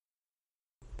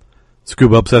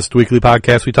Scuba Obsessed Weekly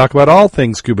Podcast. We talk about all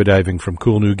things scuba diving, from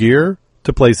cool new gear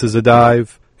to places to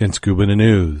dive and scuba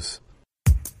news.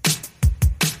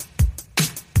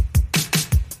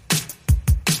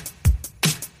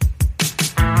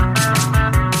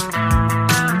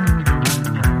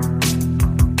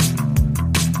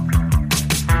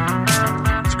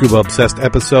 Scuba Obsessed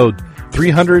episode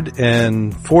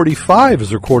 345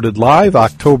 is recorded live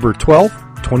October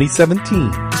 12th,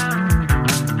 2017.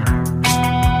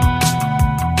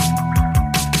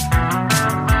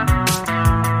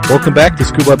 Welcome back to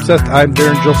Scuba Obsessed. I'm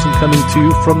Darren Gilson, coming to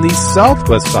you from the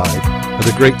southwest side of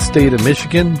the great state of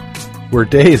Michigan, where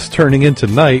day is turning into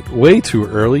night way too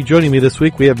early. Joining me this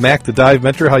week, we have Mac, the dive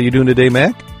mentor. How you doing today,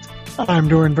 Mac? I'm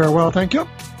doing very well, thank you.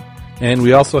 And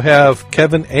we also have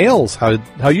Kevin Ailes.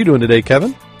 How you doing today,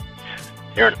 Kevin?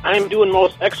 Darren, I'm doing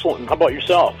most excellent. How about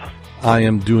yourself? I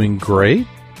am doing great.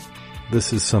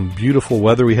 This is some beautiful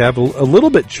weather we have. A little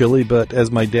bit chilly, but as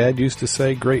my dad used to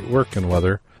say, great working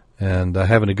weather. And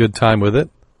having a good time with it.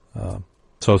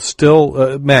 So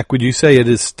still, Mac, would you say it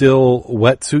is still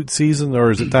wetsuit season, or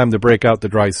is it time to break out the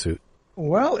dry suit?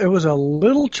 Well, it was a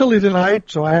little chilly tonight,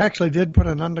 so I actually did put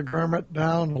an undergarment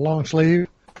down, a long sleeve,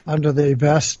 under the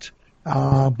vest,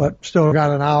 but still got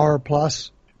an hour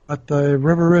plus. But the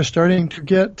river is starting to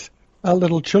get a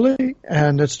little chilly,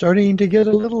 and it's starting to get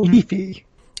a little leafy.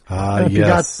 If you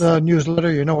got the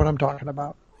newsletter, you know what I'm talking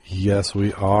about. Yes,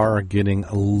 we are getting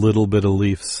a little bit of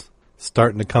leaves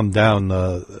starting to come down.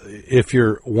 If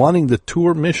you're wanting to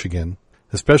tour Michigan,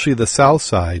 especially the south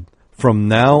side, from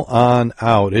now on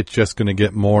out, it's just going to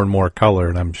get more and more color.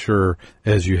 And I'm sure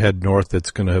as you head north, it's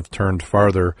going to have turned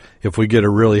farther. If we get a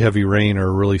really heavy rain or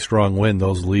a really strong wind,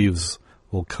 those leaves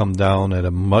will come down at a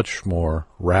much more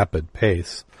rapid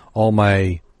pace.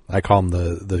 I call them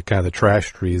the kind of the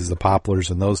trash trees, the poplars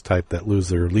and those type that lose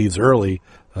their leaves early.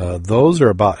 Those are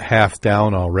about half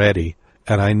down already.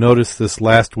 And I noticed this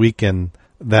last weekend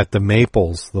that the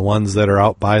maples, the ones that are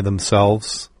out by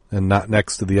themselves and not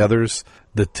next to the others,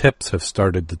 the tips have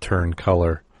started to turn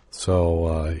color.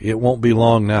 So it won't be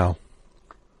long now.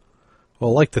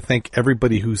 Well, I'd like to thank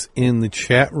everybody who's in the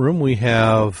chat room. We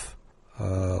have,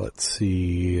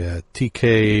 TKD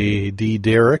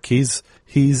Derek. He's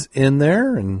in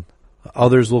there, and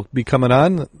others will be coming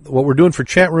on. What we're doing for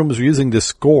chat room is we're using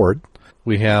Discord.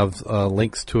 We have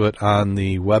links to it on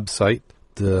the website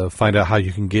to find out how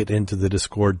you can get into the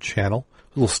Discord channel.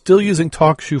 We're still using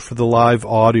TalkShoe for the live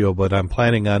audio, but I'm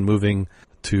planning on moving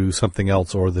to something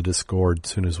else or the Discord as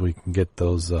soon as we can get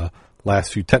those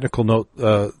last few technical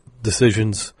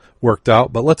decisions worked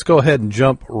out. But let's go ahead and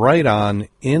jump right on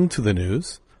into the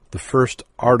news. The first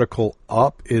article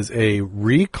up is a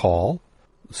recall.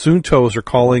 Suuntos are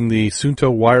calling the Suunto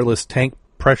wireless tank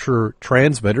pressure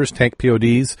transmitters, tank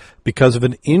PODs, because of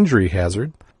an injury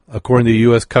hazard. According to the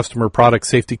U.S. Customer Product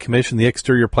Safety Commission, the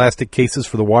exterior plastic cases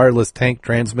for the wireless tank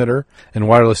transmitter and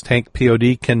wireless tank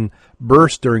POD can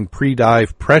burst during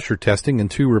pre-dive pressure testing. In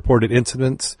 2 reported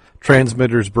incidents,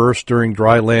 transmitters burst during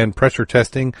dry land pressure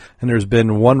testing, and there's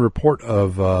been 1 report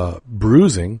of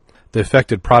bruising. The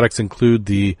affected products include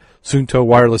the Suunto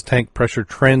wireless tank pressure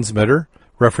transmitter,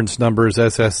 reference numbers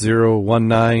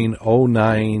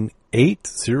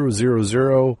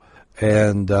SS01909800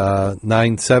 and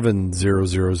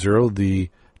 97000. The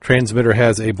transmitter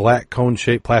has a black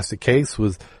cone-shaped plastic case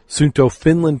with Suunto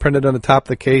Finland printed on the top of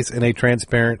the case and a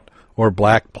transparent or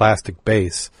black plastic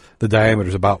base. The diameter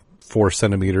is about 4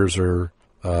 centimeters, and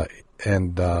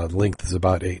length is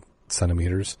about 8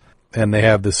 centimeters. And they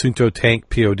have the Suunto tank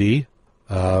POD.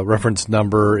 Reference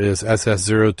number is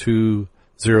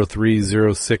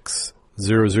SS020306.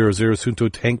 000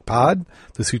 Suunto Tank Pod.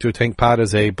 The Suunto Tank Pod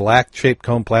is a black-shaped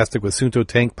cone plastic with Suunto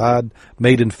Tank Pod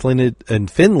made in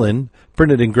Finland,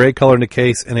 printed in gray color in the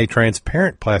case, and a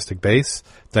transparent plastic base.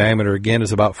 Diameter, again,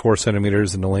 is about 4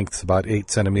 centimeters, and the length is about 8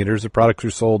 centimeters. The products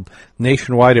are sold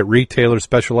nationwide at retailers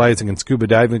specializing in scuba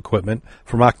diving equipment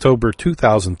from October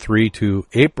 2003 to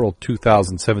April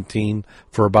 2017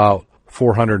 for about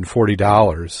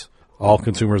 $440. All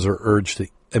consumers are urged to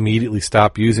immediately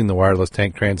stop using the wireless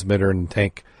tank transmitter and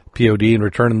tank POD and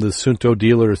return them to the Suunto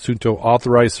dealer or Suunto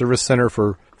authorized service center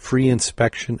for free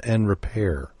inspection and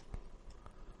repair.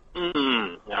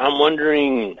 I'm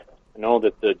wondering,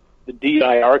 that the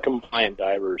DIR compliant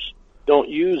divers don't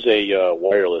use a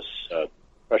wireless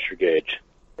pressure gauge.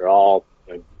 They're all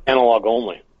analog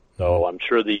only. So I'm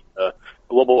sure the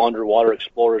Global Underwater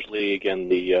Explorers League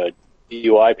and the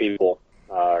DUI people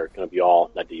are going to be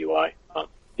all, not DUI,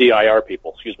 DIR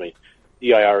people, excuse me.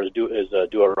 DIR is Do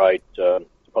It Right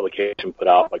publication put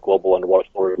out by Global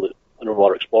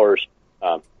Underwater Explorers.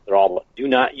 They're they're all do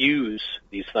not use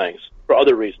these things for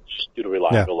other reasons due to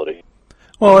reliability.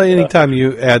 Well, anytime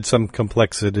you add some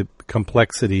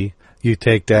complexity, you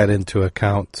take that into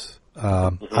account.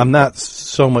 I'm not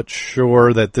so much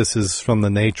sure that this is from the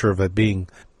nature of it being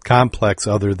complex,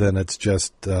 other than it's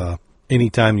just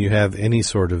anytime you have any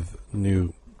sort of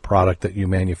new product that you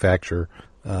manufacture,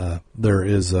 there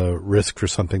is a risk for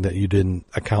something that you didn't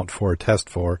account for or test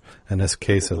for. In this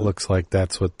case, it looks like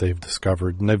that's what they've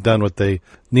discovered, and they've done what they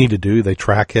need to do. They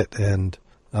track it and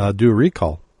do a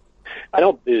recall. I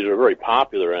know these are very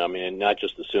popular. I mean, not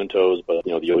just the Suntos, but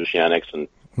the Oceanics and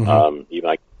even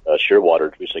like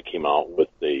Shearwater recently came out with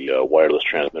the wireless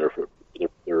transmitter for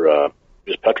their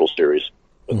just petrol series.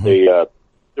 But they're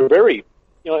very,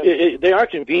 they are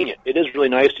convenient. It is really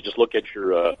nice to just look at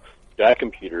your DAC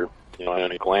computer,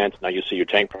 at a glance. Now you see your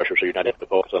tank pressure, so you're not having to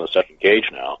focus on the second gauge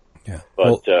now. Yeah.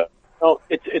 But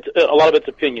it's a lot of it's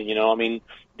opinion. I mean,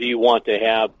 do you want to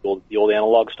have the old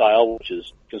analog style, which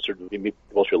is considered to be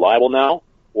the most reliable now,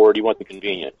 or do you want the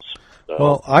convenience? So,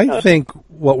 well, I think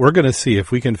what we're going to see,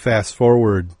 if we can fast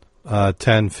forward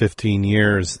 10, 15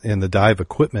 years in the dive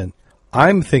equipment,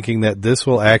 I'm thinking that this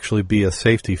will actually be a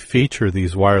safety feature,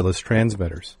 these wireless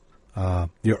transmitters.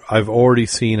 I've already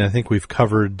seen, I think we've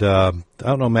covered, I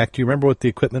don't know, Mac, do you remember what the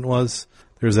equipment was?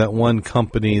 There's that one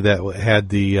company that had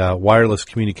the wireless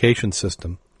communication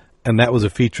system, and that was a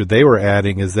feature they were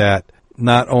adding, is that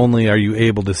not only are you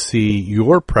able to see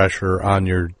your pressure on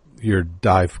your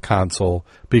dive console,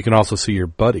 but you can also see your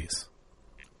buddies.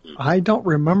 I don't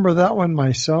remember that one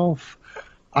myself.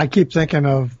 I keep thinking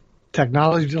of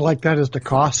technology like that as the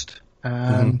cost,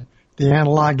 and the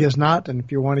analog is not. And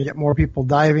if you want to get more people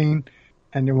diving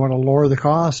and you want to lower the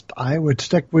cost, I would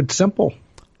stick with simple.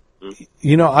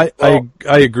 I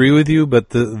agree with you, but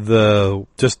the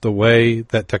just the way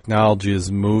that technology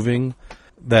is moving,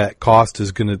 that cost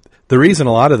is going to. The reason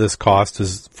a lot of this cost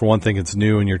is, for one thing, it's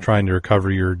new and you're trying to recover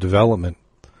your development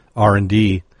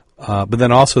R&D, but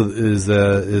then also is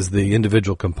the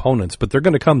individual components. But they're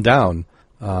going to come down.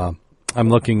 I'm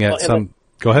looking at some.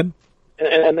 Go ahead.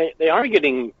 And they are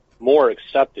getting more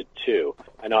accepted too.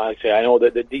 I know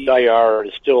that the DIR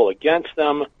is still against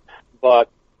them, but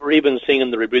we're even seeing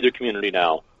in the rebreather community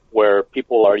now where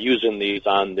people are using these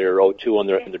on their O2 and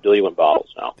their diluent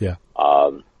bottles now. Yeah.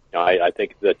 I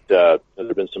think that there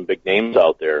have been some big names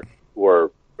out there who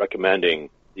are recommending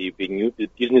using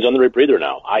these on the rebreather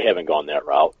now. I haven't gone that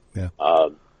route,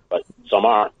 but some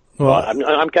are. Well,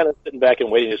 I'm kind of sitting back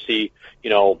and waiting to see,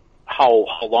 how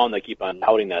long they keep on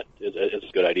touting that is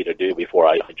a good idea to do before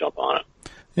I jump on it.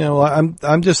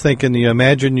 I'm just thinking.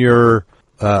 Imagine you're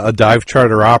a dive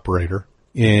charter operator,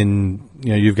 and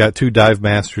you've got 2 dive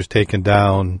masters taking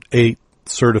down 8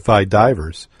 certified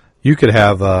divers. You could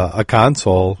have a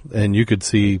console, and you could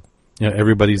see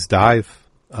everybody's dive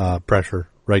pressure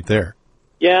right there.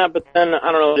 Yeah, but then,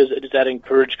 I don't know, does that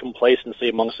encourage complacency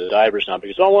amongst the divers now?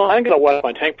 Because, I'm going to watch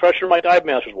my tank pressure, my dive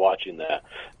master's watching that.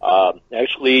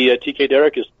 Actually, TK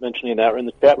Derrick is mentioning that in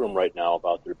the chat room right now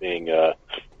about there being, there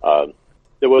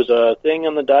was a thing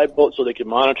on the dive boat so they could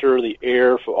monitor the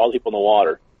air for all the people in the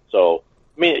water. So,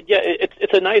 I mean, yeah,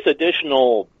 it's a nice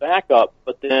additional backup,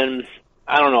 but then,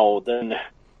 I don't know, then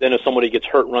if somebody gets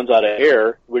hurt and runs out of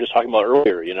air, we were just talking about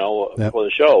earlier, before the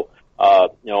show,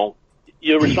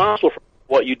 you're responsible for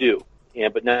what you do.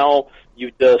 But now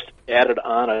you've just added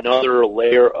on another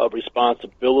layer of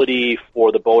responsibility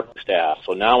for the boat staff.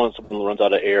 So now when someone runs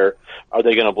out of air, are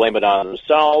they going to blame it on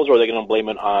themselves, or are they going to blame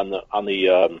it on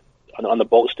the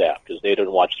boat staff because they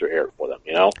didn't watch their air for them?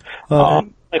 If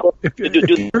they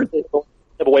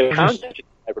have a way of contacting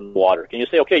from the water, can you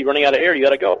say, okay, you're running out of air, you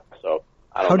got to go? So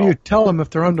I don't know. How do you tell them if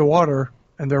they're underwater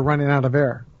and they're running out of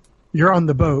air? You're on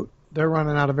the boat. They're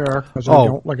running out of air because they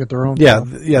don't look at their own stuff.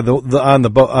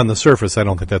 On the surface, I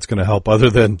don't think that's going to help, other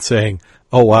than saying,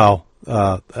 "Oh wow."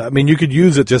 I mean, you could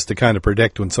use it just to kind of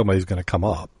predict when somebody's going to come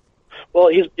up. Well,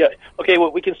 okay.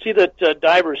 Well, we can see that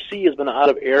diver C has been out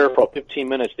of air for 15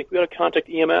 minutes. Think we ought to contact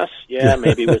EMS? Yeah,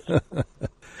 maybe.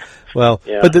 Well,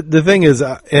 yeah. But the thing is,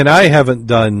 and I haven't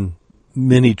done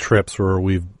many trips where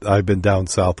I've been down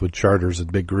south with charters and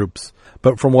big groups.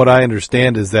 But from what I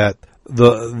understand is that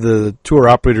the tour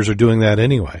operators are doing that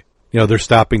anyway. They're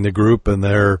stopping the group and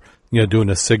they're doing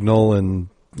a signal and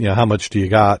how much do you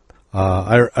got?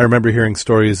 I remember hearing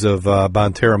stories of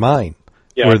Bonterra Mine.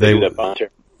 Yeah, where they do that Bonterra.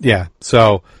 Yeah,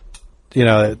 so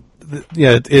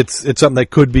it's something that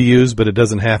could be used, but it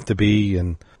doesn't have to be,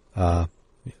 and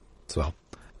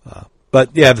but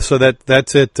yeah, so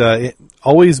that's it.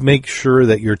 Always make sure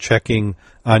that you're checking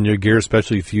on your gear,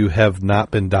 especially if you have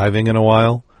not been diving in a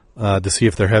while, to see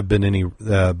if there have been any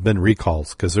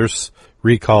recalls, because there's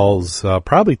recalls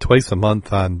probably twice a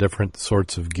month on different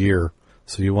sorts of gear.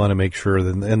 So you want to make sure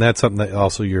that, and that's something that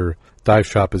also your dive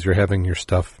shop, as you're having your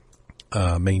stuff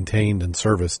maintained and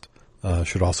serviced,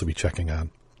 should also be checking on.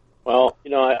 Well,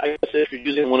 I guess if you're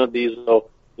using one of these, though,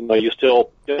 you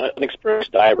still, an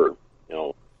experienced diver,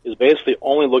 is basically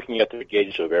only looking at the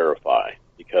gauge to verify,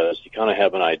 because you kind of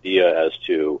have an idea as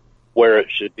to where it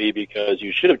should be, because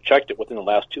you should have checked it within the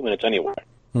last 2 minutes anyway.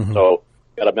 Mm-hmm. So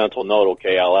got a mental note,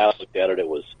 okay, I last looked at it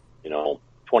was,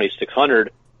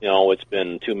 2,600, it's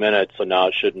been 2 minutes, so now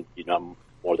it shouldn't be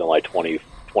more than like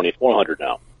 2,400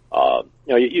 now.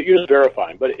 You're just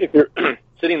verifying. But if you're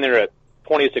sitting there at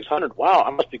 2,600, wow, I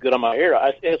must be good on my air. I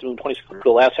it's been 2,600 for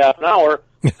the last half an hour.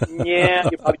 Yeah,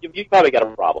 you probably got a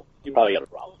problem.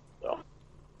 So,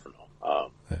 I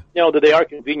don't know. They are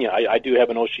convenient. I do have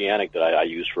an Oceanic that I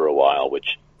used for a while,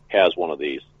 which has one of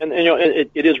these. And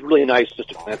it is really nice just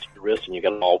to glance at your wrist, and you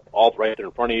got it all right there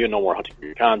in front of you, no more hunting for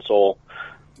your console.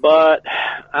 But,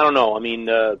 I don't know. I mean,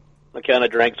 I kind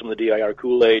of drank some of the DIR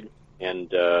Kool-Aid, and,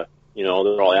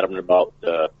 they're all adamant about,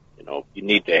 you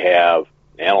need to have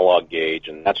an analog gauge,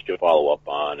 and that's what you follow up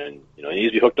on. And, it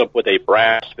needs to be hooked up with a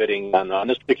brass fitting on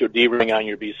this particular D-ring on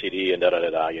your BCD, and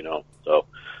da-da-da-da, So,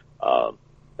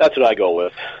 that's what I go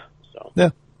with. So.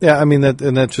 Yeah. I mean,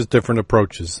 that's just different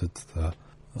approaches. It's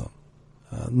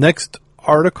next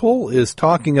article is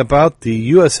talking about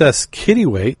the USS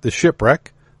Kittiwake, the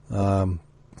shipwreck.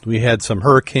 We had some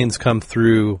hurricanes come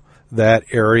through that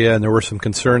area, and there were some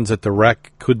concerns that the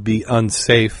wreck could be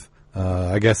unsafe.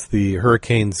 I guess the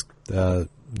hurricanes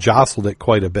jostled it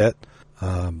quite a bit.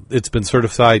 It's been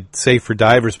certified safe for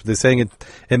divers, but they're saying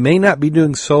it may not be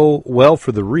doing so well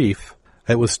for the reef.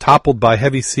 It was toppled by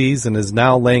heavy seas and is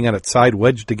now laying on its side,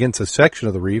 wedged against a section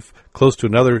of the reef close to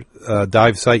another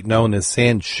dive site known as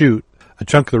Sand Chute. A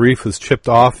chunk of the reef was chipped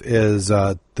off as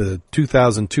the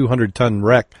 2,200-ton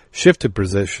wreck shifted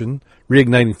position,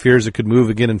 reigniting fears it could move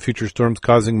again in future storms,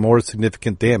 causing more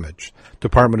significant damage.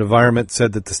 Department of Environment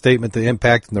said that the statement the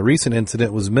impact in the recent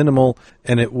incident was minimal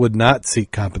and it would not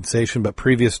seek compensation, but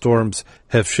previous storms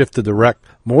have shifted the wreck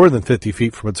more than 50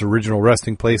 feet from its original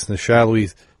resting place in the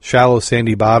shallow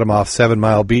sandy bottom off 7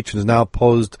 Mile Beach and has now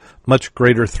posed much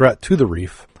greater threat to the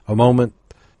reef. A moment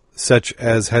such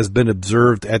as has been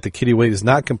observed at the Kittiwake is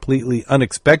not completely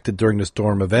unexpected during the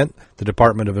storm event, the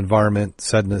Department of Environment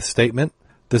said in a statement.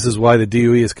 This is why the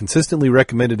DOE has consistently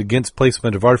recommended against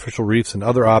placement of artificial reefs and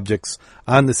other objects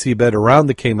on the seabed around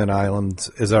the Cayman Islands.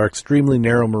 As our extremely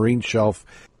narrow marine shelf,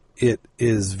 it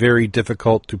is very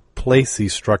difficult to place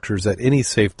these structures at any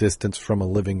safe distance from a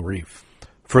living reef.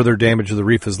 Further damage to the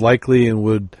reef is likely and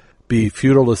would be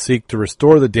futile to seek to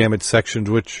restore the damaged sections,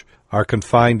 which are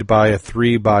confined by a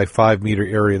 3 by 5 meter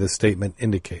area, the statement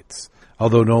indicates.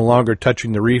 Although no longer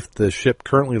touching the reef, the ship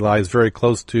currently lies very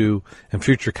close to, and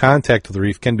future contact with the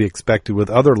reef can be expected with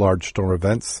other large storm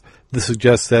events. This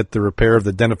suggests that the repair of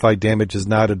the identified damage is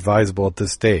not advisable at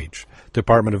this stage.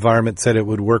 Department of Environment said it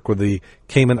would work with the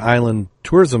Cayman Island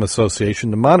Tourism Association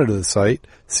to monitor the site.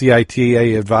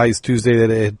 CITA advised Tuesday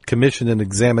that it had commissioned an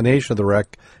examination of the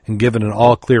wreck and given an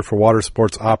all-clear for water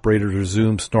sports operators to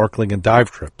resume snorkeling and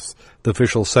dive trips. The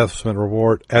official assessment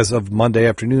report as of Monday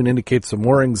afternoon indicates the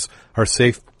moorings are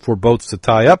safe for boats to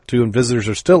tie up to, and visitors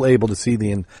are still able to see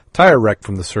the entire wreck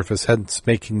from the surface, hence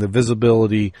making the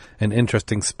visibility an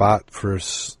interesting spot for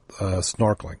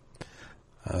snorkeling.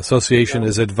 Association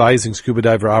is advising scuba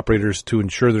diver operators to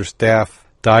ensure their staff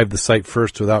dive the site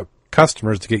first without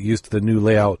customers to get used to the new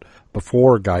layout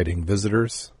before guiding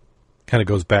visitors. Kind of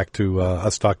goes back to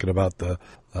us talking about the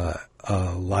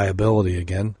liability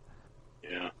again.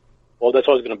 Yeah. Well, that's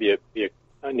always going to be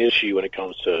an issue when it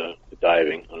comes to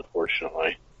diving,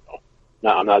 unfortunately. So,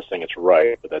 I'm not saying it's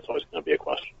right, but that's always going to be a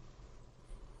question.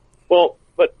 Well,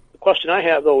 but the question I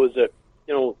have, though, is that,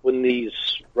 when these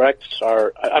wrecks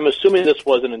are, I'm assuming this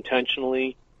wasn't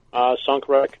intentionally sunk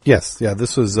wreck? Yes, yeah,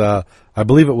 this was, I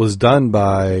believe it was done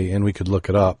by, and we could look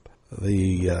it up,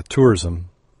 the tourism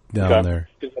down there.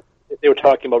 They were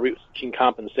talking about reaching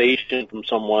compensation from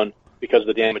someone because of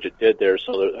the damage it did there,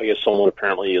 so I guess someone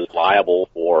apparently is liable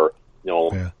for,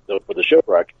 for the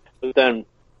shipwreck. But then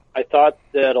I thought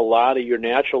that a lot of your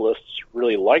naturalists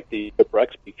really like these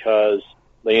shipwrecks because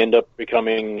they end up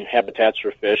becoming habitats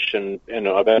for fish, and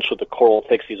eventually the coral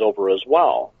takes these over as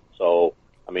well. So,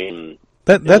 I mean,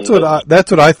 that's what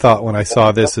I thought when I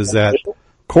saw this, is that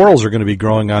corals are going to be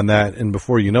growing on that, and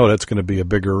before you know it, it's going to be a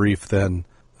bigger reef than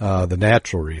the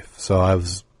natural reef. So I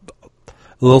was a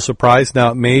little surprised.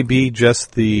 Now it may be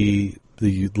just the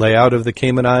layout of the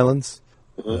Cayman Islands.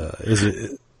 Is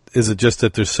it just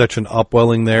that there's such an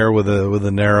upwelling there with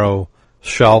a narrow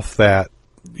shelf that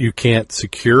you can't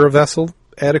secure a vessel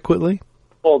adequately?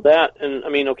 Well, that, and I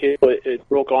mean, okay, it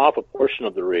broke off a portion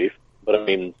of the reef, but I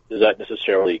mean, does that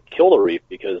necessarily kill the reef?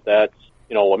 Because that's,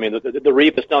 I mean, the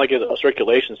reef is not like a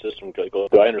circulation system.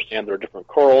 I understand there are different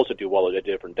corals that do well at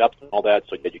different depths and all that,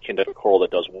 so that you can have a coral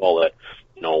that does well at,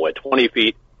 at 20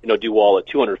 feet, do well at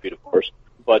 200 feet, of course,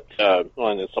 but,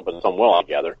 and it's some well, I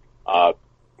gather.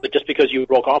 But just because you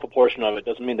broke off a portion of it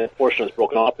doesn't mean that portion that's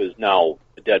broken off is now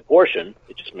a dead portion.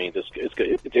 It just means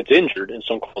it's injured, and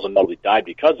some corals have probably died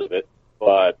because of it.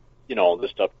 But,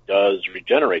 this stuff does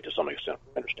regenerate to some extent,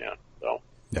 I understand. So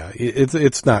yeah,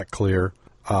 it's not clear.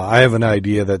 I have an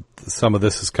idea that some of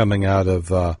this is coming out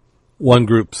of one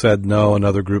group said no,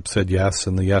 another group said yes,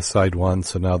 and the yes side won,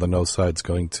 so now the no side's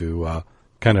going to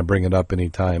kind of bring it up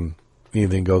anytime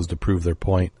anything goes to prove their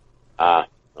point.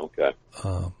 Okay.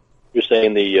 You're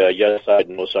saying the yes side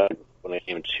and no side when it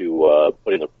came to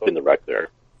putting the wreck there.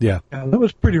 Yeah. Yeah, that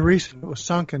was pretty recent. It was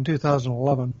sunk in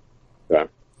 2011.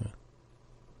 Okay.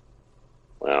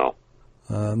 Wow.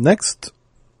 Next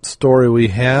story we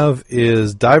have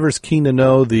is divers keen to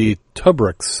know the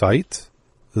Tobruk site.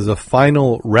 This is a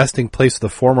final resting place of the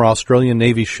former Australian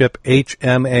Navy ship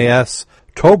HMAS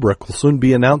Tobruk will soon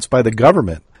be announced by the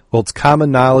government. Well, it's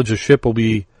common knowledge the ship will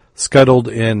be scuttled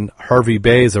in Hervey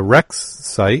Bay as a wreck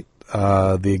site.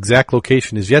 The exact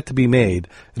location is yet to be made.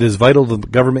 It is vital the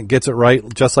government gets it right,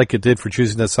 just like it did for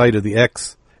choosing the site of the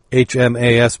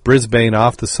ex-HMAS Brisbane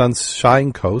off the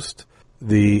Sunshine Coast.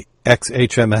 The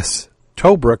ex-HMS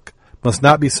Tobruk must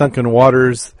not be sunk in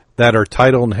waters that are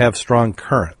tidal and have strong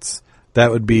currents.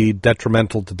 That would be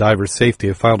detrimental to divers' safety.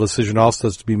 A final decision also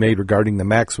has to be made regarding the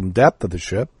maximum depth of the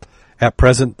ship. At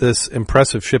present, this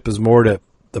impressive ship is moored at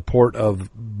the port of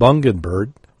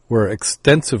Bundaberg, where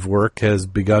extensive work has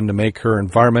begun to make her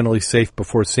environmentally safe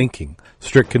before sinking.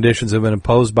 Strict conditions have been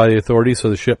imposed by the authorities, so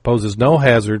the ship poses no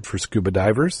hazard for scuba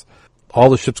divers. All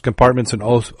the ship's compartments and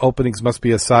openings must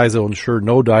be a size that will ensure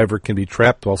no diver can be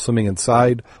trapped while swimming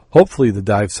inside. Hopefully the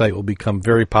dive site will become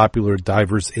very popular with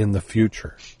divers in the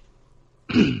future.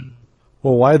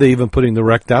 Well, why are they even putting the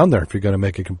wreck down there if you're going to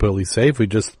make it completely safe? We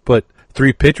just put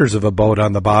 3 pictures of a boat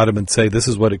on the bottom and say this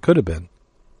is what it could have been.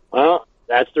 Well,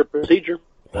 that's their procedure.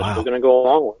 That's what they're going to go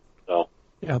along with. So.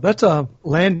 Yeah, that's a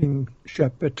landing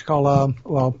ship. It's called,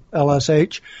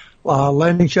 LSH,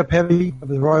 Landing Ship Heavy of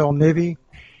the Royal Navy.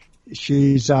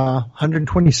 She's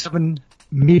 127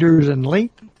 meters in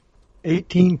length,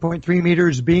 18.3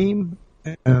 meters beam,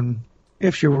 and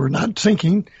if she were not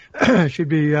sinking, she'd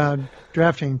be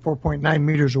drafting 4.9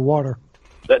 meters of water.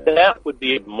 That would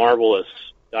be a marvelous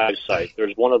dive site.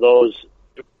 There's one of those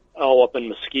up in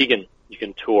Muskegon you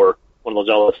can tour, one of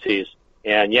those LSTs.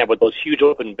 And, with those huge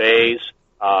open bays,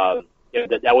 that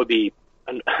would be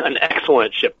an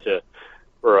excellent ship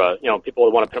for people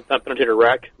who want to penetrate a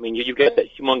wreck. I mean, you get that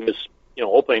humongous,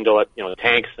 opening to let,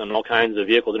 tanks and all kinds of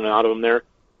vehicles in and out of them there.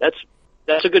 That's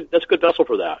a good vessel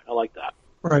for that. I like that.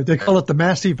 Right. They call it the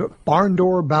massive barn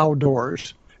door bow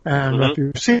doors. And if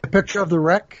you see a picture of the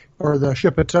wreck or the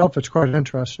ship itself, it's quite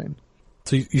interesting.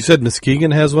 So you said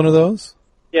Muskegon has one of those?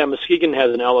 Yeah, Muskegon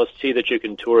has an LST that you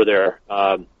can tour there.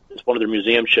 It's one of their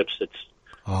museum ships. It's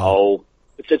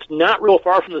not real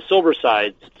far from the Silver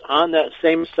Side. It's on that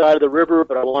same side of the river,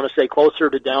 but I want to say closer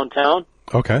to downtown.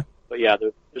 Okay. But yeah,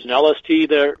 there's an LST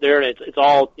there, and it's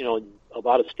all a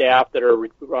lot of staff that are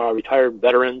retired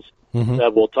veterans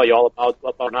that will tell you all about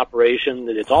an operation.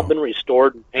 It's all been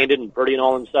restored and painted and pretty and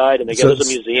all inside, and they got a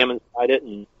museum inside it.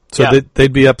 And so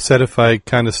they'd be upset if I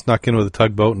kind of snuck in with a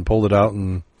tugboat and pulled it out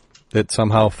and it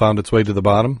somehow found its way to the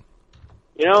bottom.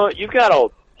 You've got a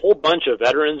whole bunch of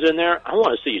veterans in there. I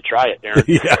want to see you try it, Darren.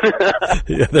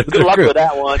 Good luck with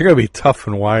that one. You're going to be tough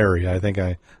and wiry. I think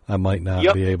I might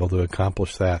not be able to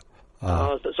accomplish that.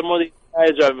 Some of these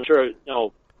guys, I'm sure,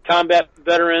 combat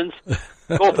veterans.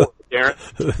 Go for it,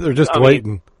 Darren. They're just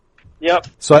waiting. Yep.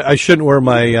 So I shouldn't wear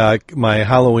my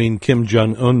Halloween Kim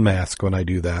Jong-un mask when I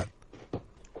do that.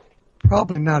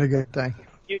 Probably not a good thing.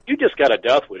 You just got a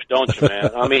death wish, don't you,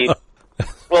 man? I mean,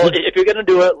 well, if you're going to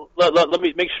do it, let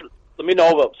me make sure. Let me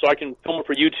know so I can film it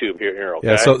for YouTube here. Okay.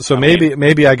 Yeah. So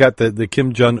maybe I got the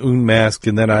Kim Jong-un mask,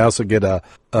 and then I also get a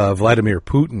Vladimir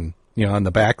Putin, on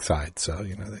the backside. So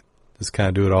they just kind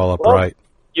of do it all upright.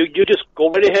 You just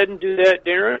go right ahead and do that,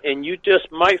 Darren, and you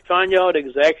just might find out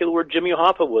exactly where Jimmy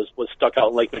Hoffa was stuck out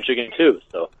in Lake Michigan too.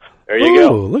 So there you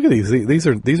go. Look at these. These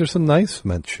are some nice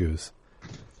cement shoes.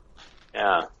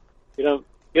 Yeah.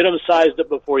 Get them sized up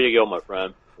before you go, my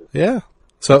friend. Yeah.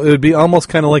 So it would be almost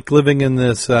kind of like living in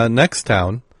this next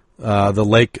town, the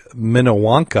Lake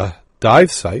Minnewanka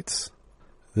dive sites.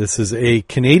 This is a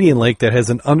Canadian lake that has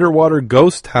an underwater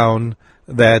ghost town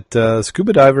that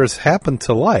scuba divers happen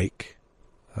to like.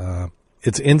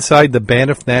 It's inside the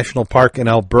Banff National Park in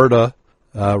Alberta,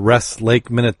 rests Lake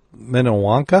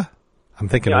Minnewanka. I'm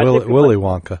thinking Willy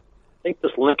Wonka. I think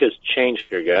this link has changed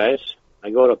here, guys. I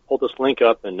go to pull this link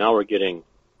up, and now we're getting...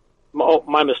 Oh,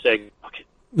 my mistake. Okay.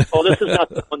 Oh, this is not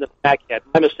the one that's back yet.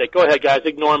 My mistake. Go ahead, guys.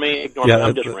 Ignore me.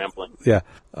 I'm just rambling. Yeah.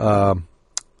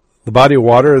 The body of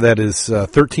water that is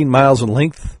 13 miles in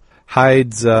length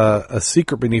hides a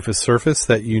secret beneath the surface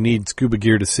that you need scuba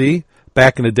gear to see.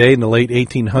 Back in the day, in the late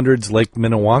 1800s, Lake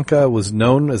Minnewanka was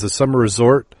known as a summer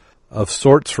resort of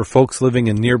sorts for folks living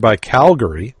in nearby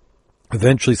Calgary.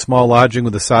 Eventually, small lodging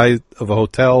with the size of a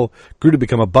hotel grew to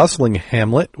become a bustling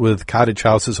hamlet with cottage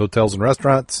houses, hotels, and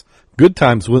restaurants. Good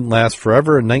times wouldn't last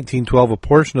forever. In 1912, a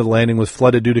portion of the landing was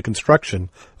flooded due to construction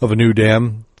of a new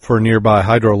dam for a nearby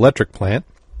hydroelectric plant.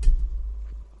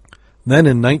 Then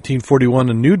in 1941,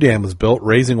 a new dam was built,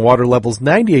 raising water levels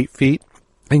 98 feet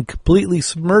and completely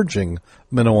submerging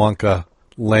Minnewanka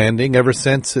Landing. Ever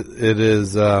since, it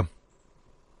is...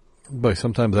 boy,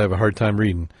 sometimes I have a hard time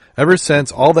reading. Ever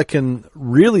since, all that can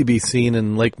really be seen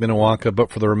in Lake Minnewanka,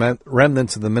 but for the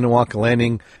remnants of the Minnewanka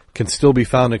Landing, can still be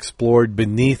found explored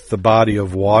beneath the body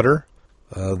of water.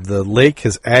 The lake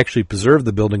has actually preserved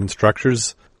the building and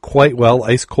structures quite well.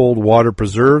 Ice-cold water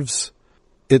preserves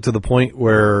it to the point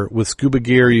where, with scuba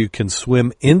gear, you can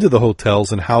swim into the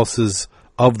hotels and houses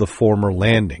of the former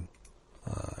landing.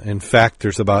 In fact,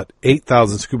 there's about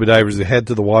 8,000 scuba divers who head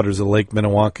to the waters of Lake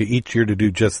Minnewanka each year to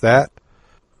do just that.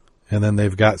 And then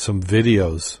they've got some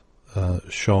videos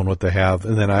showing what they have.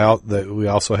 And then we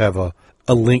also have a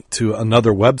link to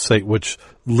another website which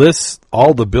lists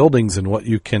all the buildings and what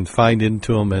you can find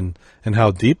into them and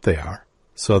how deep they are.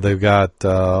 So they've got,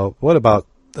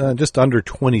 just under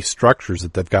 20 structures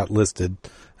that they've got listed.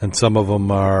 And some of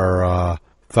them are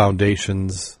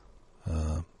foundations,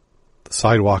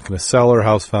 sidewalk in a cellar,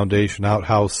 house foundation,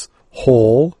 outhouse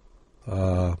hole,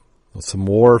 some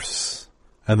wharfs,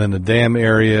 and then a dam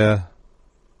area.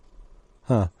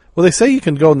 Well, they say you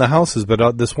can go in the houses,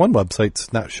 but this one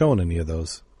website's not showing any of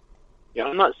those. Yeah,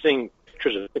 I'm not seeing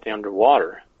pictures of it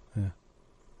underwater. Yeah.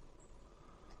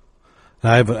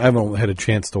 I haven't had a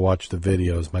chance to watch the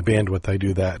videos. My bandwidth, I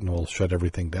do that, and we'll shut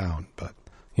everything down. But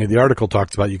the article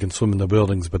talks about you can swim in the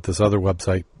buildings, but this other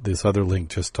website, this other link,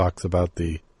 just talks about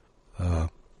the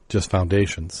just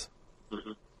foundations.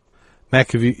 Mm-hmm.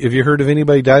 Mac, have you heard of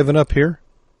anybody diving up here?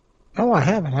 Oh, I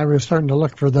haven't. I was starting to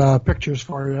look for the pictures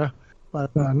for you.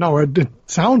 But no, it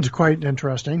sounds quite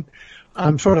interesting.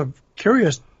 I'm sort of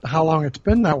curious how long it's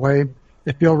been that way.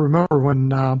 If you'll remember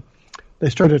when they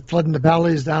started flooding the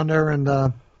valleys down there in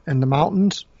the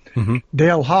mountains, mm-hmm.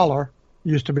 Dale Holler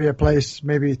used to be a place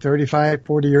maybe 35,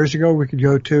 40 years ago we could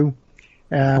go to.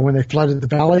 When they flooded the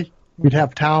valley, we'd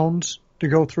have towns to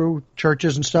go through,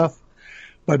 churches and stuff.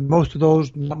 But most of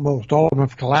those, most all of them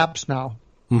have collapsed now.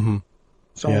 Mm-hmm.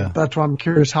 So that's why I'm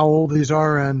curious how old these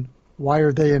are and why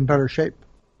are they in better shape.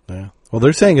 Yeah. Well,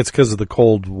 they're saying it's because of the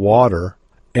cold water.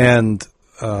 And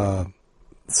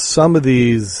some of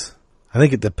these, I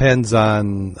think it depends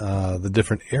on the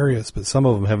different areas, but some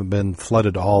of them haven't been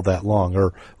flooded all that long,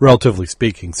 or relatively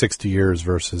speaking, 60 years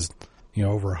versus,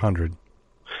 over 100.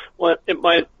 Well, it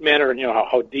might matter,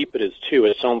 how deep it is, too.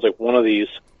 It sounds like one of these,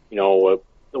 the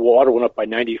water went up by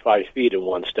 95 feet in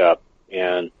one step.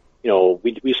 And,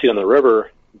 we see on the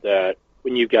river that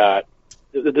when you got,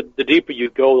 the deeper you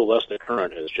go, the less the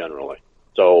current is generally.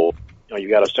 So, you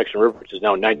got a section of river which is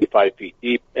now 95 feet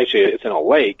deep. Actually, it's in a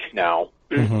lake now.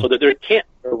 Mm-hmm. So that there can't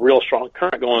be a real strong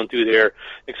current going through there,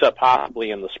 except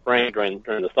possibly in the spring during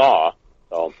the thaw.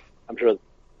 So I'm sure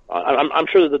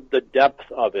that the depth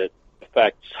of it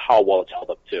affects how well it's held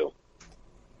up too.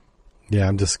 Yeah,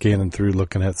 I'm just scanning through,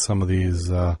 looking at some of these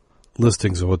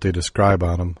listings of what they describe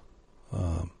on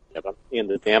them. But in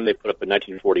the dam they put up in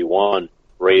 1941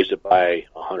 raised it by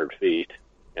 100 feet,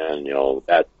 and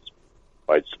that's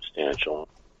quite substantial.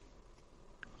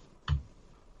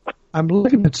 I'm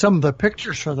looking at some of the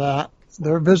pictures for that.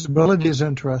 Their visibility is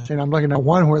interesting. I'm looking at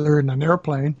one where they're in an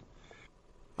airplane.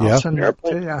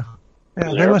 Airplane? Yeah,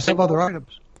 they must have other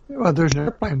items. Well, there's an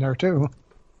airplane there too.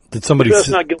 Did somebody? That's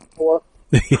not good for.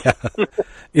 Yeah.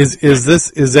 Is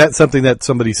that something that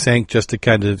somebody sank just to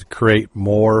kind of create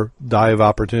more dive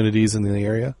opportunities in the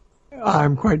area?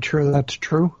 I'm quite sure that's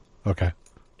true. Okay.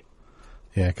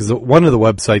 Yeah, because one of the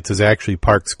websites is actually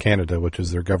Parks Canada, which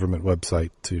is their government website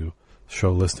to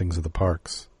show listings of the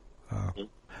parks.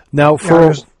 Now,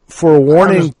 for a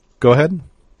warning, go ahead.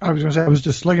 I was going to say, I was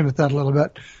just looking at that a little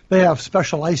bit. They have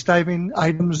special ice diving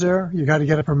items there. You got to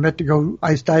get a permit to go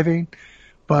ice diving,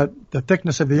 but the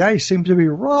thickness of the ice seems to be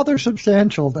rather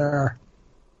substantial there.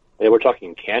 Hey, we're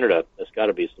talking Canada. That's got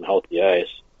to be some healthy ice.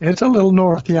 It's a little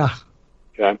north, yeah.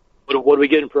 Okay. What are we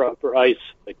getting for ice,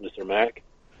 like Mr. Mack?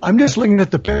 I'm just looking at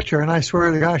the picture, and I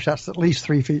swear to gosh, that's at least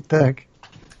 3 feet thick.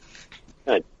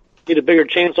 I need a bigger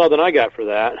chainsaw than I got for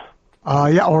that.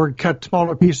 Yeah, or cut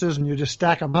smaller pieces, and you just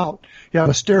stack them out. You have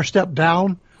a stair step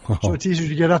down, so it's easier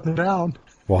to get up and down.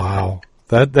 Wow,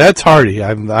 that's hardy.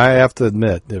 I have to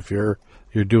admit, if you're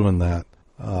doing that.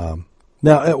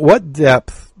 Now, at what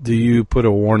depth do you put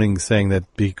a warning saying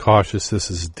that be cautious? This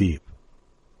is deep.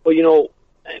 Well,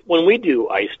 when we do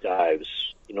ice dives,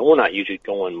 we're not usually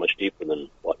going much deeper than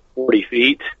 40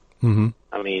 feet. Mm-hmm.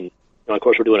 I mean, of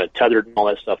course, we're doing it tethered and all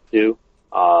that stuff too.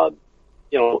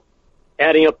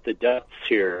 Adding up the depths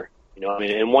here,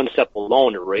 in one step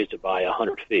alone, it raised it by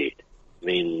 100 feet. I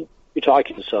mean, you're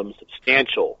talking some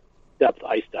substantial depth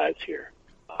ice dives here.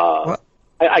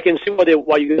 I can see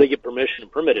why you got to get permission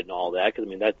and permitted and all that,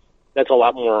 because that's a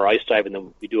lot more ice diving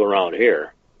than we do around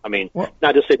here. I mean,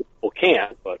 not to say that people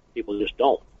can't, but people just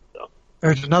don't. So.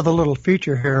 There's another little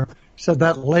feature here. It said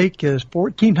that lake is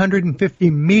 1,450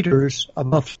 meters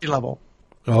above sea level.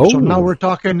 Oh. So now we're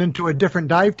talking into a different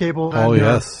dive table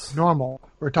than normal.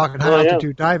 We're talking high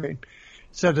altitude diving. It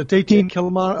said it's 18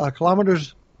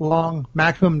 kilometers long,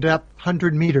 maximum depth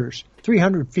 100 meters,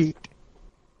 300 feet.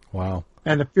 Wow.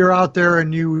 And if you're out there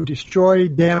and you destroy,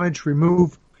 damage,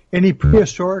 remove any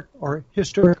prehistoric or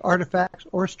historic artifacts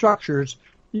or structures,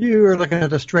 you're looking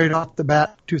at a straight off the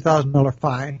bat $2,000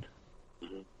 fine.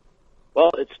 Well,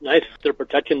 it's nice they're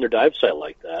protecting their dive site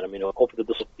like that. I mean, hopefully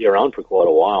this will be around for quite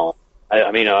a while.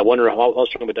 I wonder how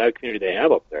strong of a dive community they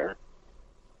have up there.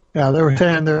 Yeah, they were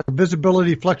saying their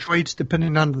visibility fluctuates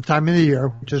depending on the time of the year,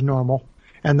 which is normal,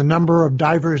 and the number of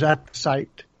divers at the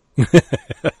site.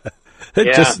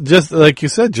 Just like you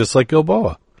said, just like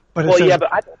Gilboa. But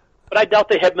I doubt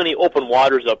they have many open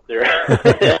waters up there.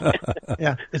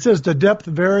 Yeah, it says the depth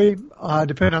vary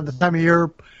depending on the time of year,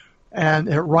 and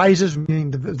it rises,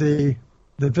 meaning the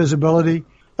visibility,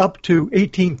 up to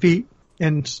 18 feet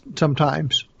in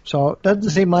sometimes. So it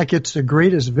doesn't seem like it's the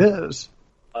greatest viz.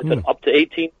 Up to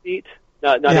 18 feet?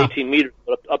 Not 18 meters,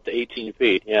 but up to 18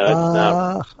 feet. Yeah, that's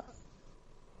not...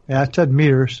 Yeah, it said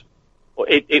meters. Well,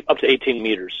 up to 18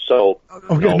 meters. So...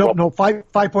 Okay, no,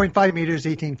 5.5 meters,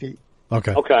 18 feet.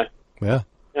 Okay. Okay. Yeah.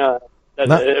 Yeah.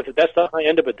 If that's the high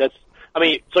end of it,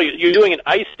 so you're doing an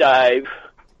ice dive.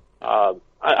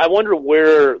 I wonder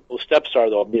where those steps are,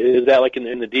 though. Is that like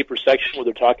in the deeper section where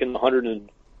they're talking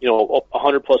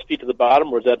 100 plus feet to the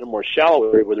bottom, or is that in a more shallow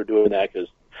area where they're doing that? Because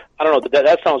I don't know.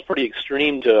 That sounds pretty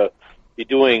extreme to be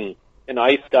doing an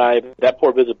ice dive, that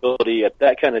poor visibility at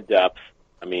that kind of depth.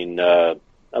 I mean,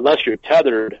 unless you're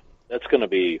tethered, that's going to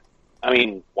be. I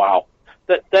mean, wow.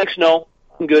 Thanks, no,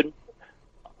 I'm good.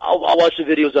 I'll watch the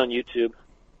videos on YouTube.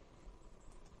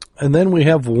 And then we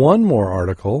have one more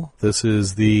article. This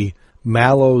is the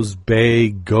Mallows Bay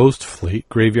Ghost Fleet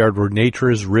graveyard where nature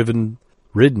is risen?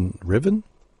 Why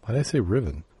did I say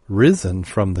riven? Risen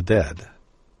from the dead.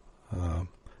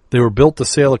 They were built to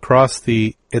sail across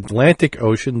the Atlantic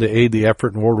Ocean to aid the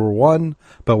effort in World War I,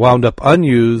 but wound up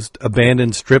unused,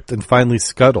 abandoned, stripped, and finally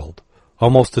scuttled.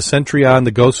 Almost a century on,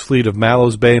 the Ghost Fleet of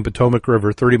Mallows Bay and Potomac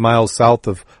River, 30 miles south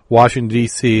of Washington,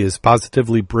 D.C., is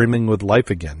positively brimming with life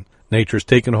again. Nature's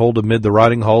taken hold amid the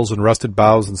rotting hulls and rusted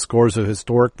bows and scores of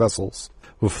historic vessels,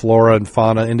 with flora and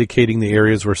fauna indicating the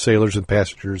areas where sailors and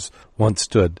passengers once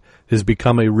stood. It has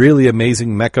become a really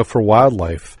amazing mecca for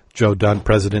wildlife, Joe Dunn,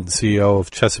 president and CEO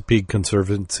of Chesapeake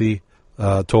Conservancy,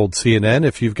 told CNN.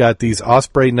 If you've got these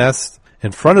osprey nests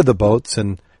in front of the boats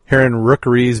and heron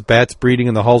rookeries, bats breeding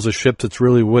in the hulls of ships, it's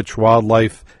really rich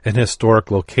wildlife and historic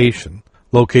location.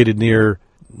 Located near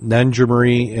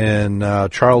Nanjemorie in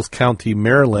Charles County,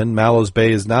 Maryland, Mallows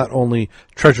Bay is not only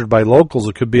treasured by locals,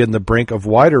 it could be on the brink of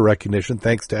wider recognition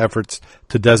thanks to efforts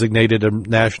to designate it a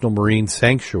national marine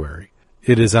sanctuary.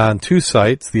 It is on two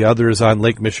sites. The other is on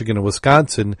Lake Michigan and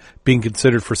Wisconsin, being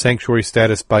considered for sanctuary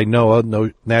status by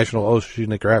NOAA, National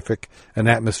Oceanographic and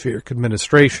Atmospheric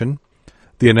Administration.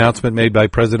 The announcement made by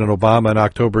President Obama in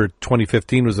October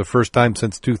 2015 was the first time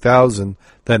since 2000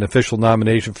 that an official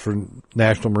nomination for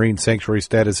National Marine Sanctuary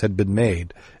status had been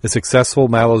made. If successful,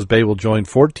 Mallows Bay will join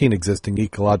 14 existing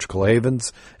ecological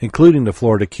havens, including the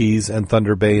Florida Keys and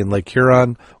Thunder Bay and Lake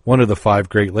Huron, one of the 5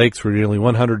 Great Lakes where nearly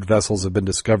 100 vessels have been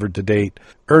discovered to date,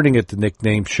 earning it the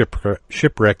nickname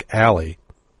Shipwreck Alley.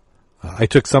 I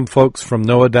took some folks from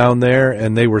NOAA down there,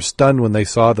 and they were stunned when they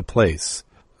saw the place.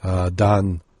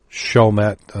 Don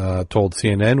Chomet told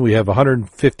CNN, we have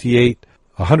 158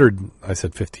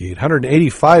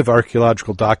 185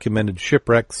 archaeological documented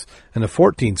shipwrecks in a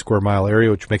 14 square mile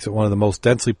area, which makes it one of the most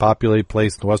densely populated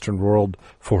places in the Western world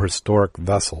for historic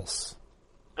vessels.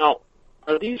 Now,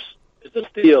 is this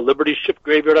the Liberty Ship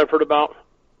Graveyard I've heard about?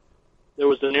 There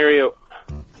was an area,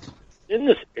 in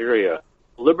this area,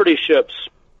 Liberty ships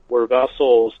were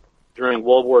vessels during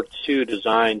World War II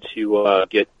designed to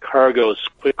get cargoes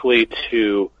quickly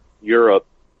to Europe.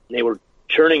 And they were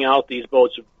churning out these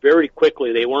boats very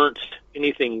quickly. They weren't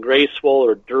anything graceful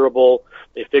or durable.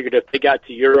 They figured if they got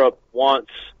to Europe once,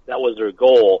 that was their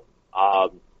goal.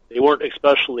 They weren't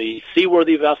especially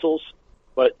seaworthy vessels,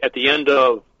 but at the end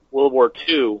of World War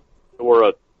II, there were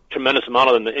a tremendous amount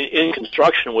of them in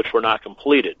construction which were not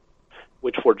completed,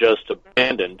 which were just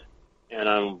abandoned. And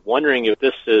I'm wondering if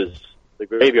this is the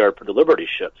graveyard for the Liberty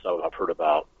ships I've heard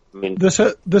about. I mean,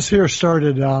 this here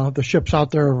started. The ships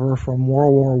out there were from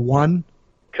World War I.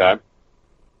 Okay.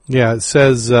 Yeah, it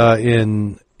says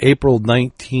in April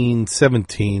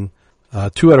 1917,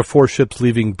 2 out of 4 ships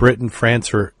leaving Britain,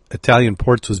 France, or Italian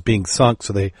ports was being sunk.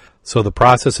 So the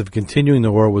process of continuing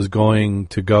the war was going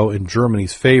to go in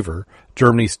Germany's favor.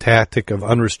 Germany's tactic of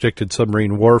unrestricted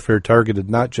submarine warfare targeted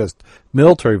not just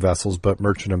military vessels, but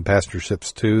merchant and passenger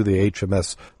ships too. The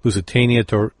HMS Lusitania,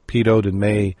 torpedoed in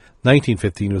May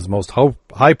 1915, was the most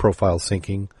high-profile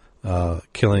sinking,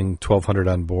 killing 1,200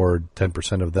 on board,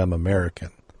 10% of them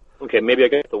American. Okay, maybe I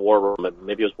got the war.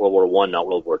 Maybe it was World War I, not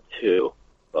World War II.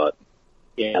 But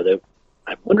yeah,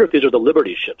 I wonder if these are the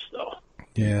Liberty ships, though.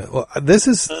 Yeah, well, this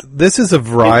is a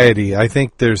variety. I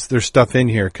think there's stuff in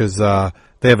here because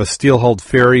they have a steel-hulled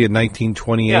ferry in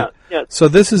 1928. Yeah. So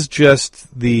this is just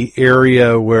the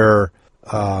area where,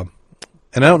 and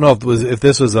I don't know if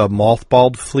this was a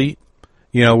mothballed fleet,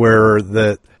 where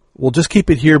we'll just keep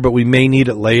it here, but we may need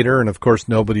it later. And of course,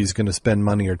 nobody's going to spend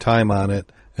money or time on it.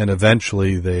 And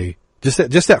eventually, they just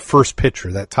that first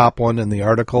picture, that top one in the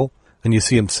article, and you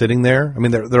see them sitting there. I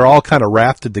mean, they're all kind of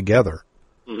rafted together.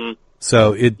 Mm-hmm.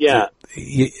 So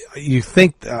you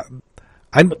think. But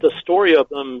the story of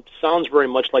them sounds very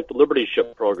much like the Liberty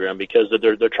Ship program because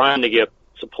they're trying to get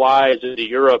supplies into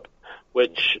Europe,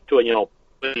 which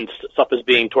when stuff is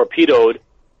being torpedoed.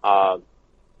 I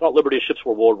thought Liberty ships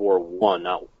were World War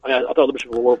I. I thought Liberty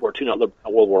ships were World War II, not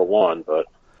World War I. But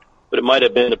it might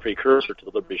have been the precursor to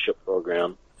the Liberty Ship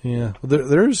program. Yeah,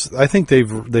 there's. I think they've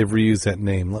reused that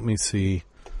name. Let me see.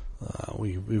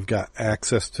 We've got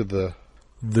access to the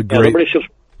great. Liberty ships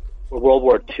were World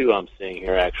War II. I'm seeing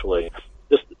here actually.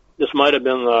 This might have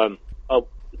been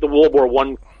the World War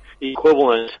I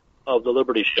equivalent of the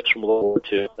Liberty ships from World War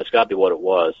II. That's got to be what it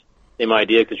was. Same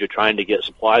idea because you're trying to get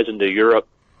supplies into Europe,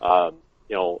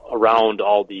 around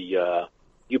all the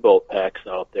U-boat packs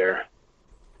out there.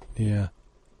 Yeah.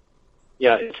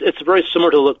 Yeah, it's very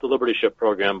similar to the Liberty Ship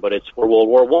program, but it's for World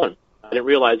War I. I didn't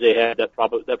realize they had that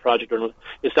project.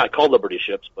 It's not called Liberty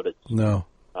Ships, but it's no.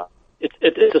 It's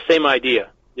the same idea.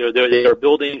 They are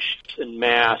building ships en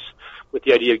masse with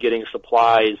the idea of getting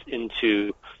supplies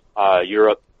into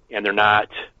Europe, and they're not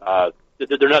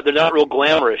real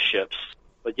glamorous ships.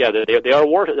 But yeah, they are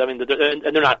war. I mean,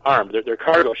 and they're not armed. They're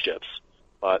cargo ships.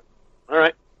 But all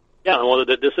right, yeah. Well,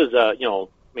 this is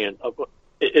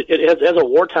it has a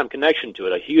wartime connection to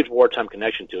it, a huge wartime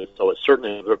connection to it. So it's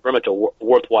certainly very much a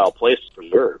worthwhile place to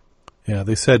preserve. Yeah,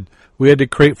 they said we had to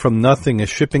create from nothing a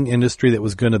shipping industry that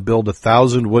was going to build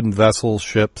 1,000 wooden vessel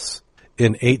ships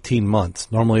in 18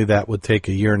 months. Normally that would take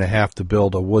a year and a half to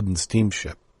build a wooden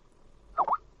steamship.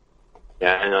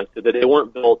 Yeah, and they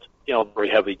weren't built, very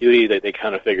heavy duty. They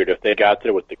kind of figured if they got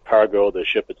there with the cargo, the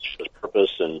ship its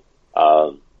purpose, and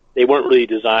they weren't really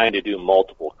designed to do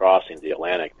multiple crossings the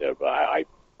Atlantic there. But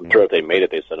I'm sure if they made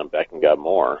it, they sent them back and got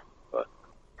more. But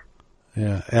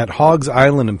yeah, at Hogs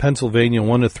Island in Pennsylvania,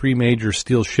 one of 3 major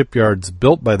steel shipyards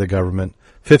built by the government,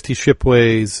 50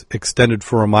 shipways extended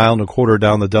for 1.25 miles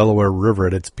down the Delaware River.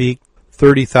 At its peak,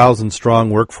 30,000 strong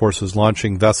workforces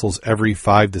launching vessels every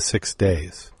 5 to 6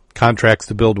 days. Contracts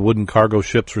to build wooden cargo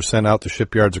ships were sent out to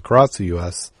shipyards across the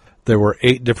U.S. There were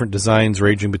 8 different designs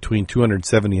ranging between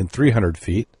 270 and 300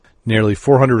 feet. Nearly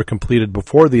 400 were completed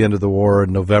before the end of the war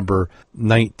in November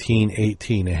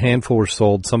 1918. A handful were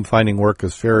sold, some finding work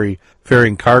as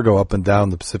ferrying cargo up and down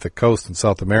the Pacific coast in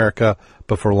South America,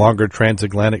 but for longer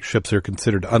transatlantic ships they're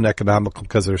considered uneconomical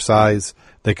because of their size.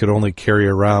 They could only carry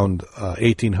around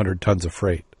 1,800 tons of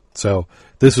freight. So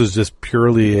this was just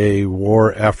purely a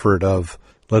war effort of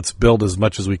let's build as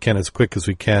much as we can, as quick as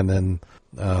we can, and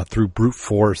through brute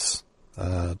force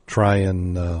try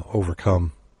and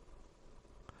overcome.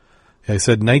 I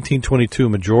said in 1922, a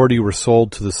majority were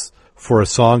sold for a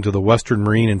song to the Western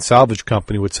Marine and Salvage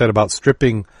Company, which set about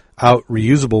stripping out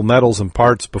reusable metals and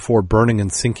parts before burning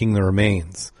and sinking the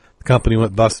remains. The company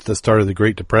went bust at the start of the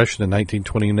Great Depression in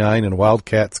 1929, and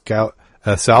Wildcat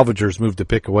salvagers moved to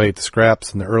pick away at the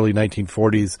scraps. In the early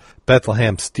 1940s,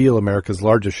 Bethlehem Steel, America's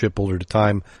largest shipbuilder at the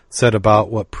time, set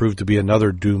about what proved to be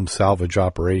another doomed salvage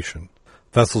operation.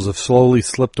 Vessels have slowly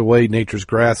slipped away nature's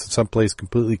grass, in some place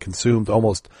completely consumed,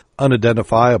 almost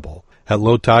unidentifiable. At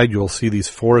low tide, you will see these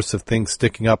forests of things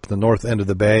sticking up in the north end of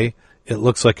the bay. It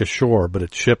looks like a shore, but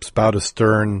it's ships bow to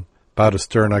stern.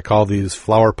 I call these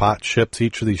flower pot ships.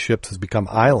 Each of these ships has become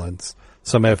islands.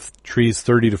 Some have trees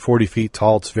 30 to 40 feet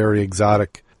tall. It's very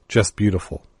exotic, just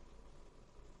beautiful.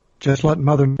 Just let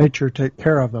Mother Nature take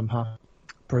care of them, huh?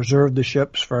 Preserve the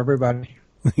ships for everybody.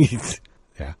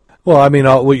 Yeah. Well, I mean,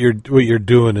 what you're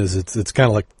doing is it's kind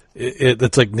of like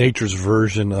it's like nature's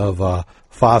version of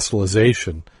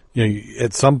fossilization. You know,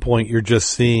 at some point you're just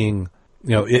seeing,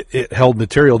 you know, it held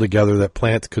material together that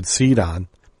plants could seed on,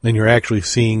 and you're actually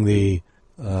seeing the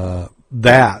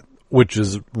that which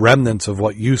is remnants of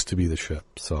what used to be the ship.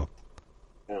 So,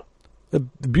 yeah.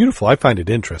 Beautiful. I find it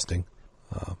interesting.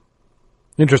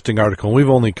 Interesting article. We've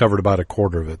only covered about a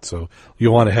quarter of it, so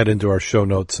you'll want to head into our show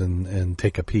notes and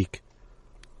take a peek.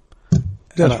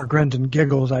 Just for grins and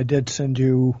giggles, I did send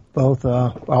you both,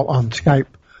 on Skype,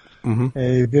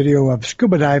 a video of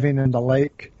scuba diving in the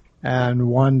lake, and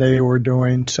one they were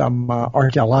doing some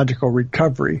archaeological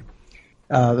recovery.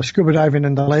 The scuba diving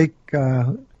in the lake,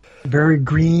 very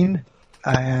green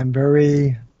and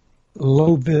very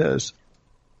low vis.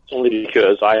 It's only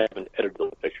because I haven't edited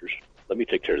those pictures. Let me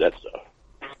take care of that stuff.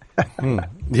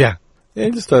 Yeah,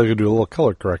 just thought I could do a little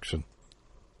color correction.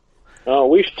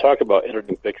 We should talk about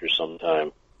editing pictures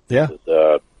sometime. Yeah.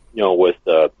 Because, with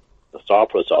the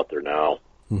software that's out there now,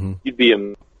 you'd be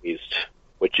amazed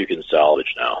what you can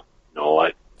salvage now.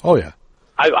 Oh, yeah.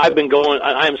 I've been going.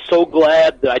 I'm so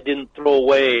glad that I didn't throw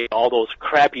away all those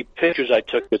crappy pictures I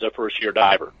took as a first-year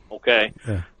diver. Okay,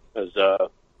 because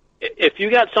if you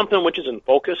got something which is in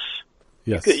focus,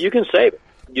 yes, you can save it.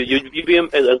 You'd be,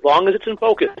 as long as it's in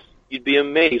focus, you'd be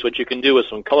amazed what you can do with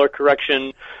some color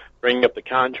correction, bringing up the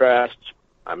contrast.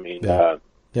 I mean,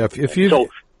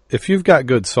 if you've got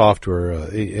good software,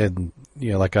 and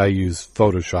like I use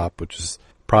Photoshop, which is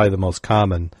probably the most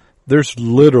common. There's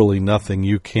literally nothing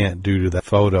you can't do to the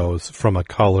photos from a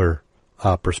color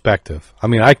perspective. I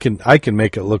mean, I can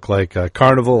make it look like a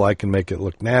carnival. I can make it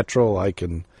look natural. I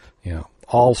can,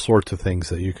 all sorts of things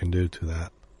that you can do to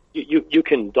that. You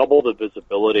can double the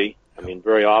visibility. I mean,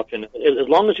 very often, as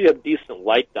long as you have decent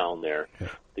light down there,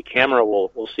 the camera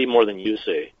will see more than you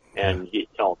see. And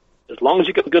as long as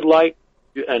you get good light,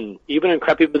 and even in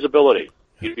crappy visibility,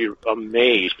 you'd be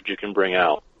amazed what you can bring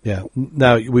out. Yeah.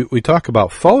 Now, we talk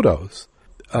about photos.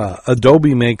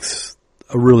 Adobe makes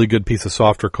a really good piece of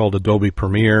software called Adobe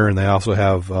Premiere, and they also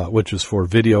have, which is for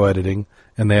video editing,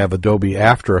 and they have Adobe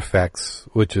After Effects,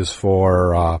 which is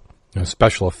for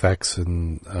special effects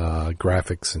and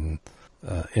graphics and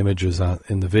images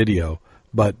in the video.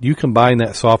 But you combine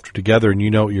that software together and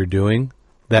you know what you're doing.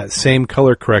 That same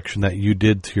color correction that you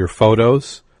did to your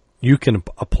photos, you can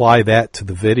apply that to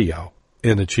the video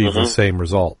and achieve the same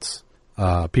results.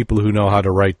 People who know how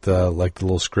to write the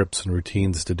little scripts and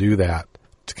routines to do that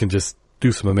can just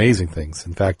do some amazing things.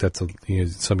 In fact, that's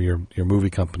some of your movie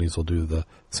companies will do the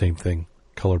same thing,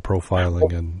 color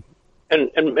profiling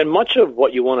and much of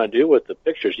what you want to do with the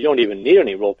pictures, you don't even need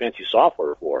any real fancy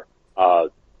software for.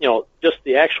 Just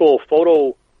the actual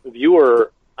photo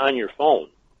viewer on your phone.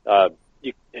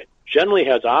 It generally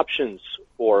has options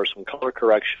for some color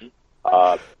correction.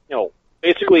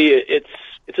 Basically it's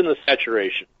in the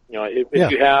saturation.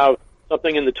 If you have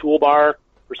something in the toolbar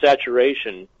for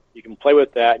saturation, you can play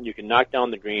with that and you can knock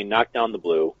down the green, knock down the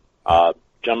blue.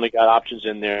 Generally got options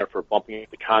in there for bumping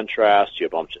up the contrast. You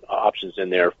have options in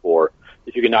there for,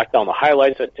 if you can knock down the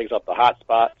highlights, that takes out the hot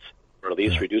spots, or at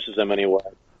least reduces them anyway.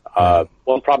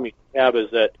 One problem you have is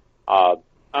that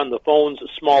on the phone's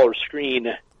smaller screen,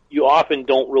 you often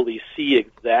don't really see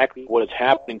exactly what is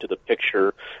happening to the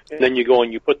picture. And then you go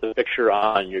and you put the picture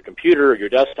on your computer or your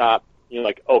desktop, you're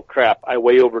like, oh crap, I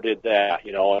way overdid that.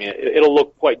 It'll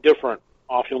look quite different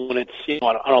often when it's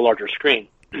on a larger screen.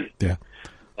 Yeah.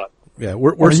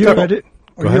 Are you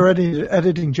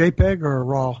editing JPEG or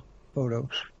RAW photos?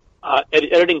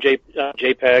 Editing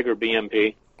JPEG or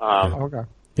BMP. Okay.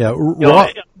 Yeah,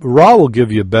 RAW will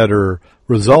give you better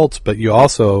results, but you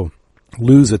also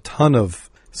lose a ton of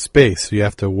space. You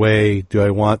have to weigh, do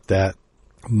I want that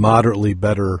moderately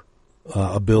better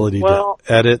ability to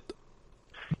edit?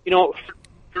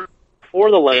 For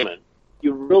the layman,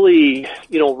 you really,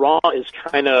 RAW is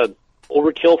kind of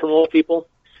overkill for most people.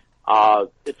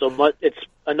 It's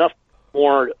enough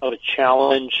more of a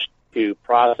challenge to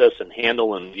process and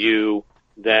handle and view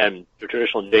than your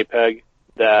traditional JPEG,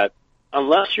 that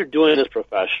unless you're doing this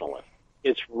professionally,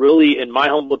 it's really, in my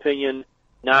humble opinion,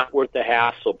 not worth the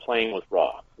hassle of playing with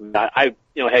RAW. I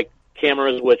had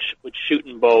cameras which would shoot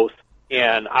in both,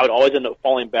 and I would always end up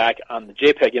falling back on the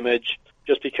JPEG image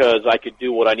just because I could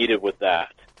do what I needed with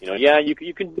that.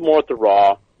 You can do more with the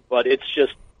RAW, but it's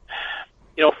just,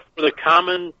 for the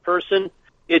common person,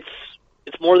 it's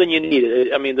more than you need.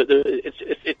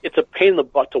 It's a pain in the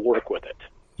butt to work with it.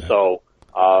 Yeah. So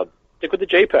stick with the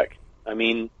JPEG. I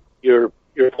mean, your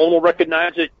phone will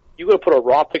recognize it. You go to put a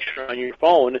RAW picture on your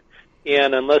phone,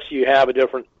 and unless you have a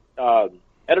different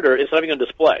editor, it's not even going to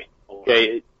display.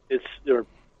 Okay, it's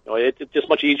just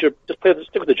much easier. Just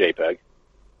stick with the JPEG.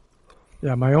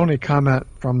 Yeah, my only comment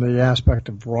from the aspect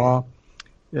of RAW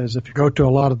is if you go to a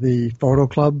lot of the photo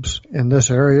clubs in this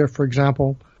area, for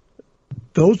example,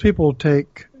 those people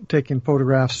taking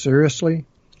photographs seriously.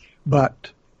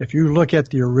 But if you look at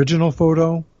the original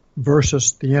photo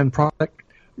versus the end product,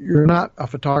 you're not a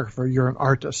photographer, you're an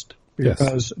artist.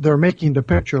 Because they're making the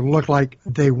picture look like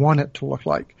they want it to look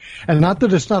like. And not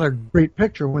that it's not a great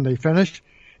picture when they finish,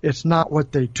 it's not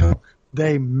what they took.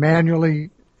 They manually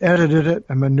edited it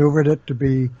and maneuvered it to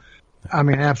be,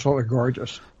 absolutely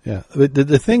gorgeous. Yeah.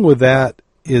 The thing with that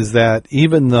is that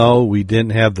even though we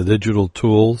didn't have the digital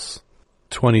tools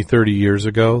 20, 30 years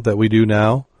ago that we do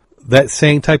now, that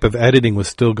same type of editing was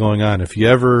still going on. If you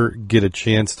ever get a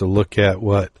chance to look at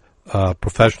what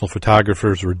professional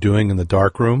photographers were doing in the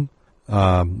darkroom,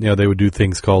 they would do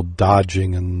things called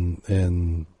dodging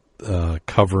and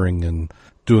covering and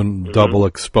doing double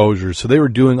exposure. So they were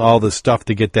doing all this stuff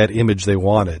to get that image they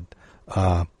wanted.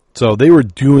 So they were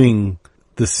doing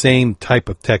the same type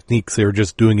of techniques. They were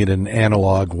just doing it in an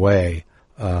analog way.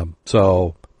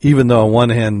 So even though on one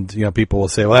hand, people will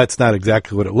say, well, that's not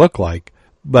exactly what it looked like,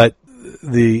 but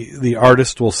the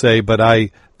artist will say, but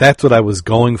that's what I was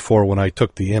going for when I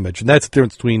took the image. And that's the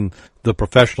difference between the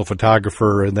professional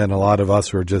photographer and then a lot of us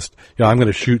who are just, I'm going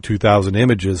to shoot 2,000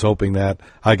 images hoping that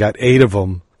I got 8 of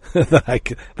them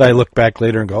that I look back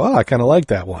later and go, I kind of like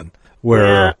that one.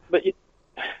 Where, go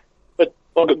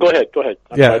ahead.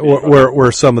 Yeah,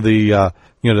 where some of the,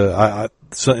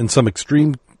 in some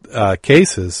extreme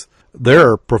cases,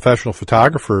 there are professional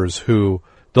photographers who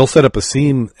they'll set up a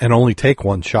scene and only take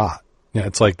one shot.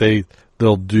 It's like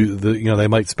they'll do they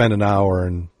might spend an hour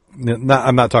and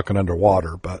I'm not talking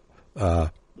underwater, but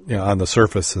on the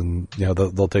surface, and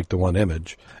they'll take the one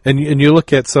image. And you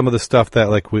look at some of the stuff that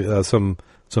like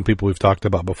some people we've talked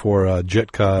about before,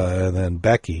 Jitka and then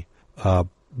Becky.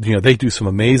 They do some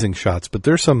amazing shots, but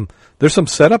there's some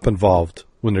setup involved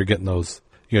when they're getting those.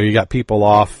 You got people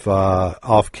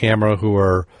off camera who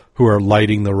are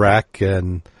lighting the wreck,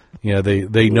 and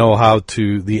they know how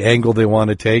to the angle they want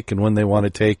to take and when they want to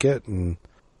take it. And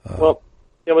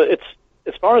it's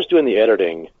as far as doing the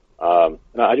editing. And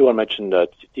I do want to mention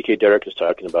TK Derek is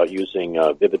talking about using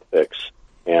VividPix,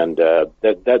 and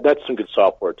that's some good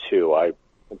software too. I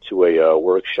went to a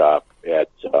workshop at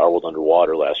Our World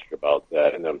Underwater last year about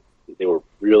that, and they were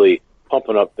really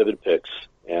pumping up VividPix,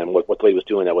 and what the lady was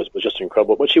doing that was just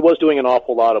incredible. But she was doing an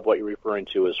awful lot of what you're referring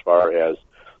to as far as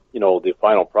the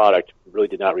final product really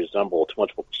did not resemble too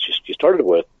much what she started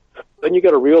with. Then you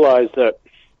got to realize that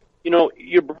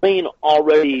your brain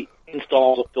already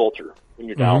installs a filter when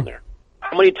you're down there.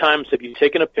 How many times have you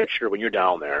taken a picture when you're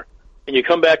down there and you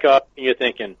come back up and you're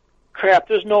thinking, crap,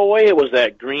 there's no way it was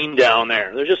that green down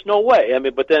there. There's just no way.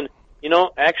 But then,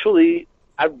 actually,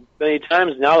 I've many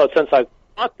times now that since I've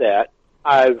thought that,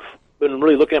 I've been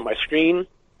really looking at my screen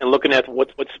and looking at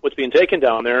what's being taken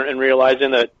down there and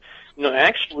realizing that,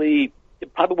 actually,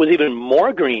 it probably was even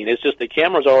more green. It's just the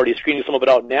camera's already screening some of it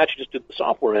out naturally, just did the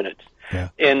software in it. Yeah.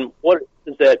 And what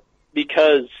is that?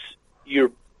 Because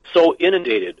you're so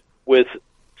inundated with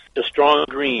a strong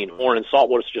green, or in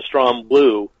saltwater, it's just strong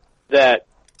blue, that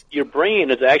your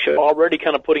brain is actually already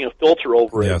kind of putting a filter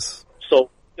over it. Yes. So,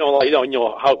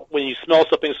 how when you smell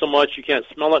something so much, you can't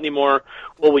smell it anymore.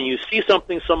 Well, when you see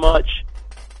something so much.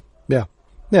 Yeah.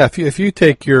 Yeah. If you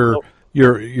take your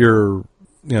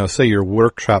say your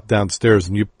workshop downstairs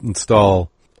and you install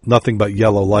nothing but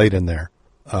yellow light in there,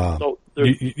 so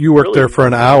you work there for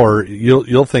an hour,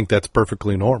 you'll think that's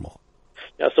perfectly normal.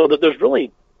 Yeah. So there's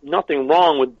really nothing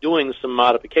wrong with doing some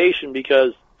modification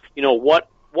because what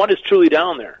is truly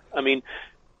down there.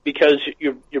 Because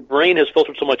your brain has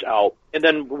filtered so much out, and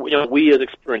then we as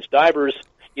experienced divers,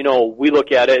 we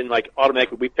look at it and like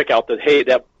automatically we pick out that hey,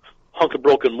 that hunk of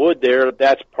broken wood there,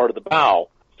 that's part of the bow.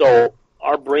 So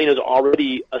our brain is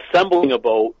already assembling a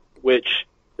boat which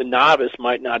the novice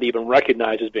might not even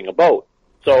recognize as being a boat.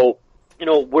 So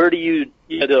where do you?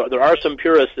 There are some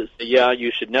purists that say,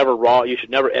 you should never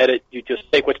edit. You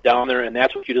just take what's down there, and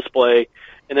that's what you display.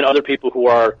 And then other people who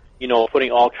are,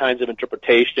 putting all kinds of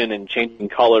interpretation and changing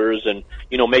colors and,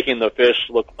 making the fish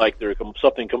look like they're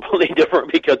something completely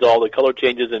different because of all the color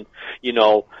changes and,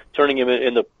 turning them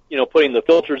in the, putting the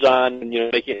filters on and,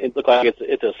 making it look like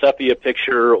it's a sepia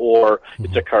picture or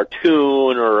it's a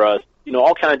cartoon or,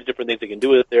 all kinds of different things they can do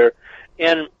with it there.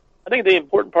 And I think the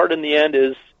important part in the end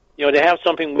is, to have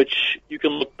something which you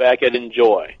can look back at and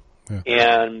enjoy. Yeah.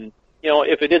 And,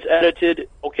 if it is edited,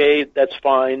 okay, that's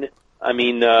fine. I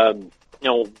mean,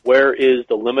 where is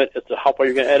the limit as to how far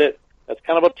you're going to edit? That's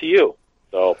kind of up to you.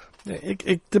 So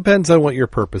it depends on what your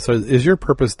purpose is. Is your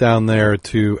purpose down there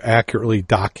to accurately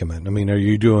document? I mean, are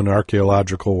you doing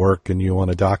archaeological work and you want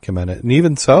to document it? And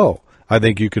even so, I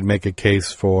think you could make a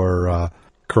case for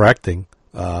correcting,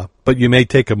 but you may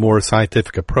take a more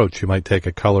scientific approach. You might take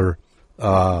a color,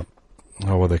 what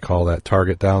do they call that,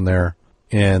 target down there,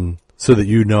 and so that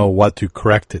you know what to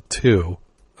correct it to.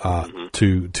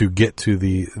 To get to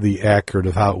the accurate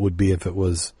of how it would be if it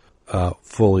was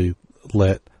fully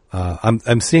lit.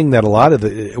 I'm seeing that a lot of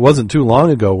it wasn't too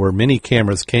long ago where mini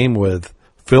cameras came with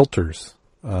filters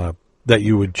that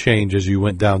you would change as you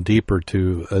went down deeper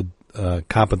to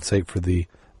compensate for the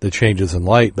changes in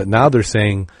light. But now they're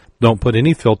saying don't put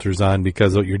any filters on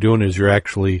because what you're doing is you're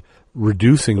actually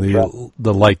reducing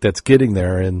the light that's getting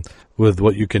there. And with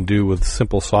what you can do with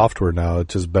simple software now,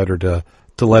 it's just better to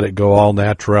let it go all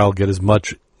natural, get as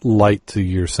much light to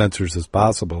your sensors as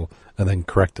possible, and then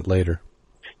correct it later.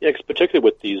 Yeah, particularly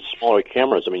with these smaller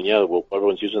cameras. I mean,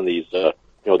 everyone's using these, the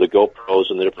GoPros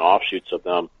and the different offshoots of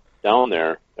them down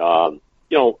there.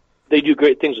 They do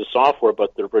great things with software,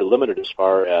 but they're very limited as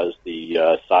far as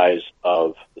the size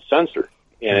of the sensor.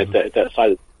 And that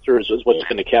size of the sensor is what's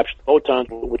going to capture the photons,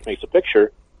 which makes a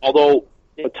picture. Although,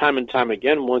 time and time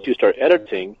again, once you start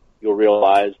editing, you'll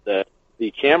realize that the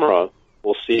camera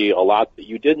will see a lot that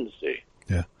you didn't see.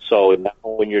 Yeah. So now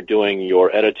when you're doing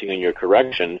your editing and your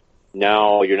correction,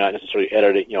 now you're not necessarily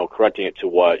correcting it to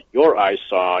what your eyes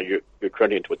saw. You're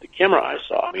correcting it to what the camera eyes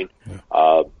saw. I mean,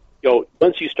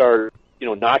 once you start,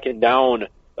 knocking down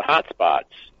the hot spots,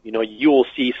 you will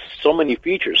see so many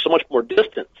features, so much more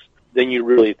distance than you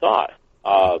really thought.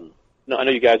 I know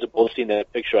you guys have both seen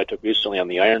that picture I took recently on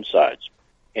the Ironsides,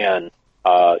 and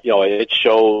it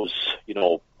shows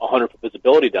 100-foot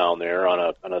visibility down there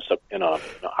on an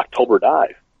October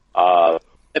dive.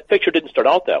 That picture didn't start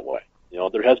out that way.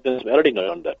 There has been some editing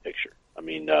on that picture. I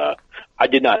mean, I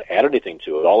did not add anything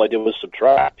to it. All I did was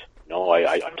subtract.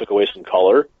 I took away some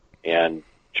color and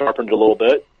sharpened it a little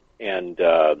bit and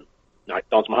knocked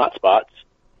down some hot spots.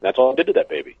 That's all I did to that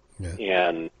baby. Yeah.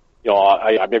 And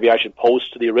maybe I should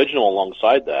post the original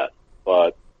alongside that.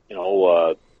 But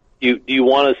do you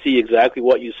want to see exactly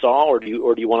what you saw, or do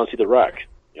you want to see the wreck?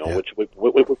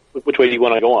 Which way do you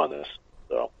want to go on this?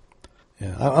 So,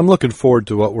 yeah, I'm looking forward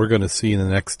to what we're going to see in the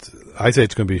next. I say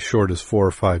it's going to be as short as 4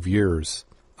 or 5 years.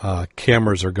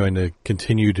 Cameras are going to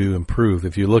continue to improve.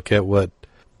 If you look at what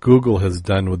Google has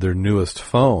done with their newest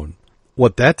phone,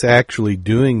 what that's actually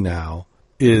doing now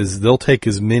is they'll take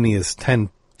as many as 10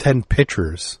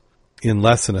 pictures in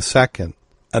less than a second,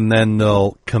 and then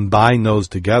they'll combine those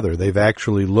together. They've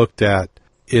actually looked at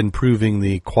improving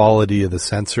the quality of the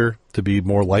sensor to be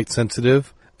more light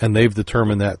sensitive, and they've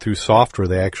determined that through software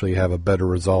they actually have a better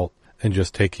result than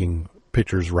just taking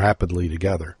pictures rapidly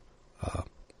together.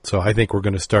 So I think we're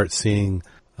going to start seeing,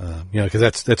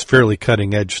 because that's fairly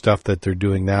cutting edge stuff that they're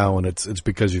doing now, and it's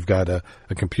because you've got a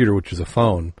computer, which is a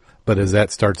phone. But as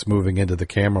that starts moving into the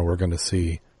camera, we're going to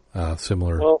see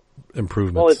similar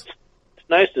improvements. Well, it's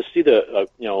nice to see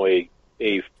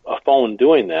a phone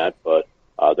doing that, but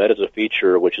that is a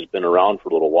feature which has been around for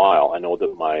a little while. I know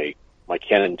that my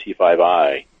Canon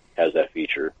T5i has that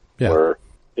feature where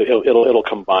it'll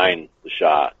combine the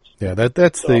shots. Yeah,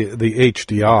 that's the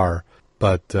HDR,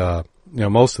 but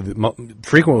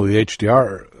frequently the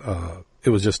HDR it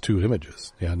was just 2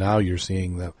 images. Yeah, now you're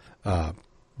seeing that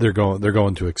they're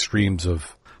going to extremes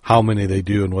of how many they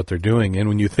do and what they're doing. And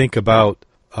when you think about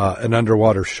an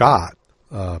underwater shot,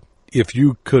 if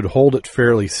you could hold it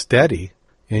fairly steady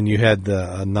and you had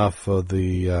enough of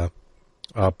the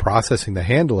processing to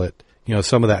handle it,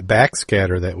 some of that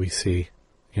backscatter that we see,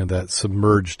 that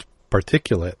submerged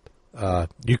particulate,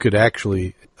 you could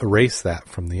actually erase that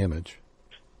from the image.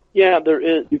 Yeah, there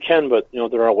is. You can, but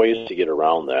there are ways to get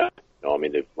around that.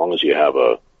 As long as you have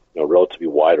a relatively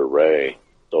wide array,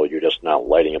 so you're just not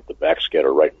lighting up the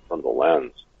backscatter right in front of the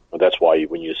lens. And that's why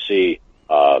when you see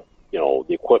the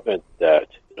equipment that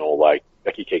like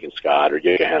Becky Kagan Scott or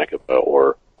Jake Haneke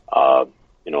or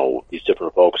these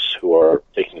different folks who are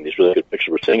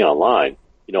line.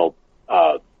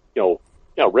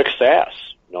 Rick Sass.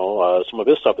 Some of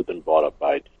his stuff has been bought up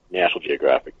by National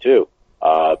Geographic too.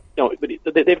 But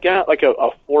they've got like a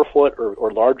 4-foot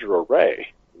or larger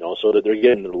array. So that they're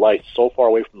getting the light so far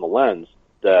away from the lens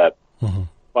that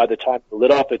by the time it's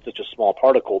lit up, it's such a small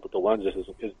particle that the lens is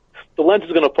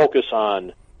going to focus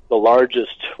on the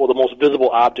largest, the most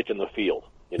visible object in the field.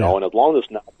 And as long as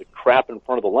it's not the crap in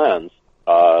front of the lens,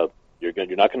 you're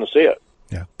not going to see it.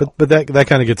 Yeah, but that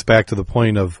kind of gets back to the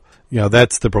point of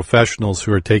that's the professionals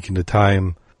who are taking the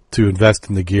time to invest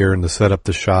in the gear and to set up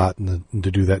the shot and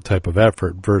to do that type of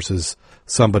effort versus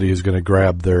somebody who's going to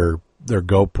grab their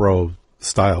GoPro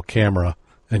style camera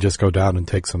and just go down and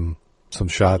take some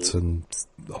shots and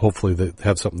hopefully they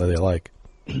have something that they like.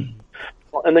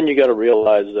 Well, and then you got to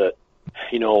realize that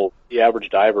the average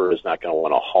diver is not going to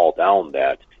want to haul down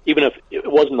that, even if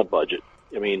it wasn't the budget.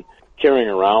 I mean, carrying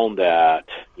around that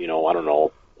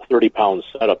 30-pound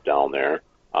setup down there,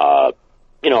 and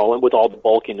with all the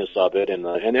bulkiness of it and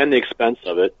the expense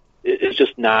of it, it's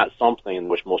just not something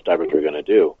which most divers are going to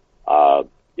do.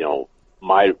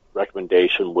 My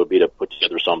recommendation would be to put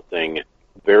together something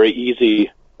very easy,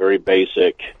 very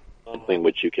basic, something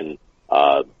which you can,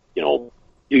 you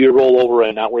can roll over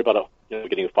and not worry about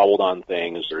getting fouled on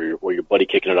things or your buddy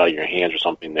kicking it out of your hands or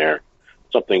something there.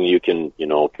 Something you can,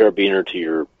 carabiner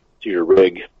to your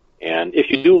rig. And if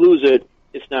you do lose it,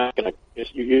 it's not going to,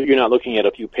 you're not looking at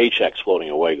a few paychecks floating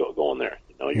away going there.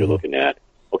 You're looking at,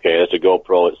 okay, that's a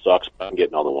GoPro, it sucks, but I can get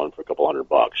another one for a couple $100,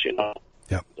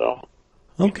 Yeah. So.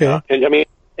 Okay.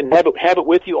 And have it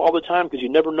with you all the time because you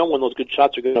never know when those good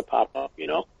shots are going to pop up,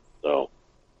 So.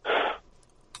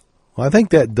 Well, I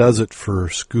think that does it for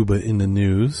Scuba in the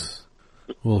News.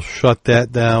 We'll shut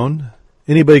that down.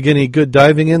 Anybody get any good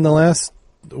diving in the last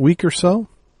week or so?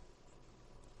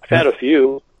 I've had a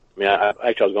few. I mean, I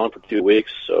was gone for 2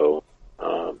 weeks, so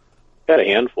had a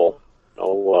handful. Did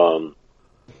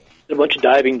a bunch of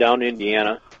diving down in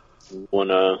Indiana. Doing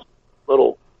a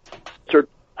little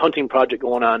hunting project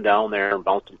going on down there, and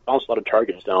bounced a lot of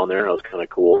targets down there. That was kind of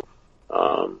cool.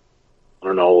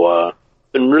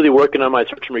 Been really working on my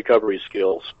search and recovery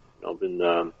skills.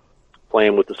 Been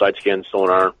playing with the side scan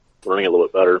sonar, learning a little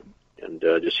bit better, and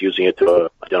just using it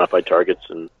to identify targets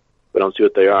and go down and see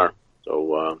what they are.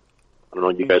 So I don't know.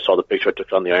 You guys saw the picture I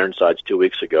took on the Ironsides 2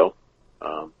 weeks ago.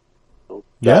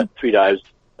 Yeah, 3 dives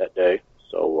that day.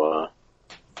 So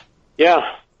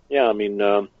yeah. I mean.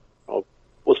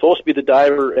 Was supposed to be the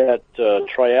diver at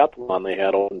triathlon they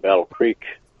had over in Battle Creek,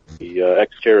 the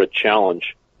Xterra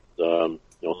Challenge,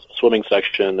 swimming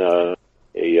section, a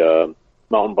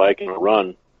mountain bike, and a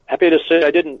run. Happy to say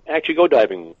I didn't actually go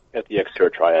diving at the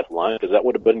Xterra Triathlon because that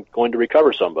would have been going to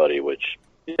recover somebody, which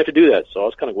you didn't have to do that. So I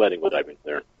was kind of glad I didn't go diving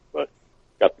there, but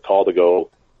got the call to go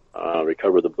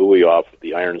recover the buoy off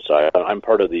the Ironside. I'm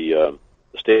part of the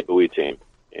state buoy team,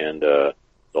 and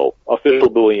so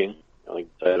official buoying. I think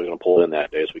I was going to pull it in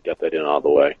that day, so we got that in out of the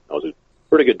way. That was a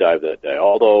pretty good dive that day.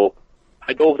 Although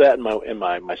I dove that in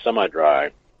my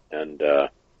semi-dry and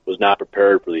was not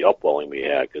prepared for the upwelling we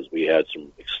had because we had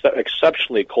some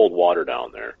exceptionally cold water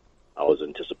down there. I was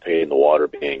anticipating the water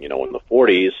being, in the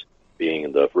 40s,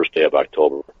 being the first day of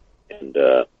October, and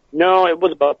no, it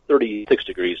was about 36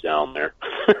 degrees down there.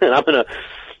 And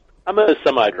I'm in a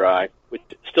semi-dry, which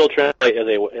still translates as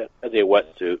a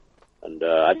wetsuit, and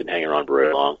I didn't hang around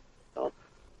very long.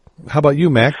 How about you,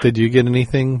 Mac? Did you get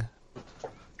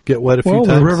wet a few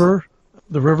times?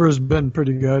 The river has been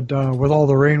pretty good with all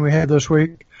the rain we had this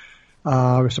week.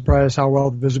 I was surprised how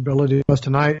well the visibility was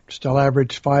tonight. Still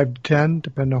average 5 to 10,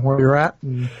 depending on where you're at.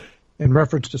 And in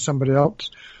reference to somebody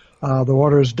else, the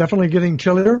water is definitely getting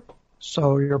chillier,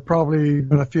 so you're probably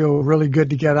going to feel really good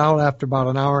to get out after about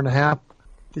an hour and a half.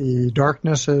 The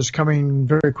darkness is coming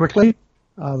very quickly.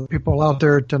 The people out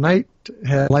there tonight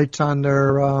had lights on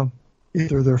their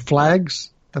either their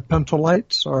flags, the pencil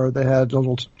lights, or they had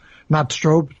little, not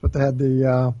strobes, but they had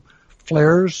the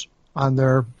flares on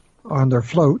their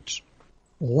floats.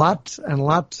 Lots and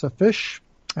lots of fish,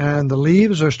 and the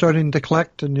leaves are starting to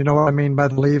collect, and you know what I mean by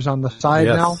the leaves on the side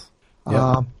now.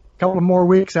 A couple of more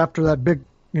weeks after that big,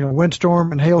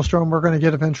 windstorm and hailstorm we're going to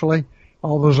get eventually,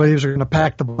 all those leaves are going to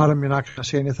pack the bottom. You're not going to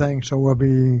see anything, so we'll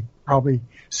be probably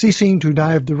ceasing to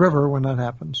dive the river when that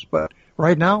happens. But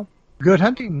right now, good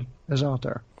hunting is out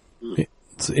there.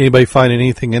 Does anybody find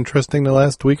anything interesting the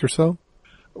last week or so?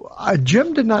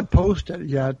 Jim did not post it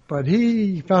yet, but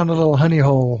he found a little honey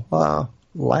hole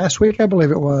last week, I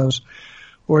believe it was,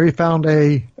 where he found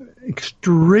a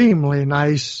extremely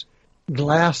nice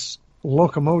glass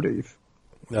locomotive.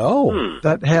 Oh.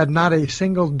 That had not a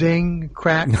single ding,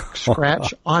 crack,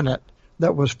 scratch on it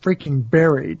that was freaking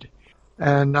buried.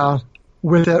 and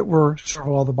with it were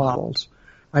several other bottles.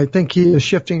 I think he is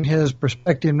shifting his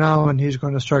perspective now, and he's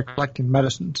going to start collecting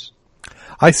medicines.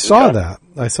 I saw that.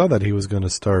 I saw that he was going to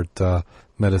start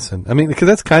medicine. I mean, because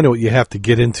that's kind of what you have to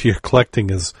get into your collecting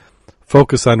is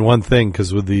focus on one thing,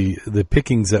 because with the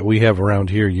pickings that we have around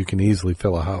here, you can easily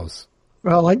fill a house.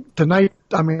 Well, like tonight,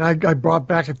 I mean, I brought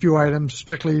back a few items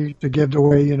strictly to give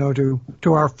away,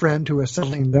 to our friend who is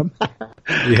selling them.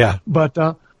 Yeah. But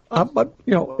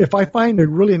if I find a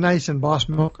really nice embossed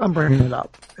milk, I'm bringing it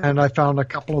up. And I found a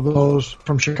couple of those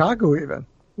from Chicago even,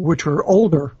 which were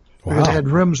older. Wow. Because they had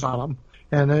rims on them.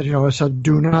 And, it said,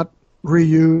 do not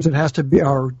reuse. It has to be,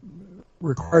 or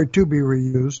required to be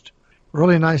reused.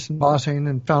 Really nice embossing,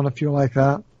 and found a few like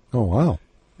that. Oh, wow.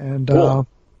 And Cool.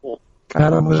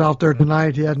 Adam was out there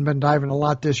tonight. He hadn't been diving a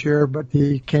lot this year, but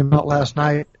he came out last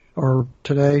night or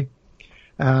today.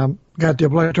 Got the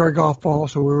obligatory golf ball,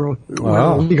 so we were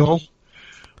legal.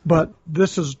 But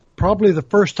this is probably the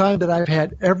first time that I've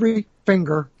had every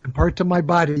finger and parts of my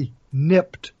body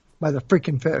nipped by the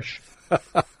freaking fish.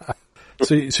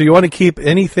 So you want to keep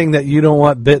anything that you don't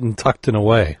want bitten tucked in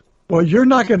away. Well, you're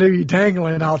not going to be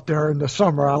dangling out there in the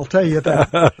summer, I'll tell you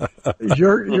that.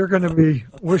 You're going to be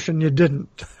wishing you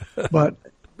didn't. But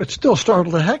it still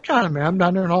startled the heck out of me. I'm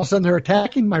down there, and all of a sudden they're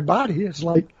attacking my body. It's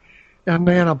like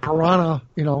a piranha,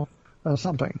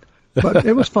 something. But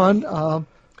it was fun.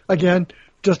 Again,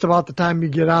 just about the time you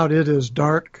get out, it is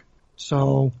dark.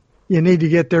 So you need to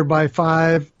get there by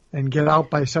 5 and get out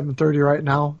by 7:30 right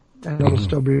now. And it'll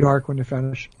still be dark when you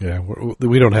finish. Yeah,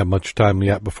 we don't have much time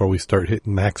yet before we start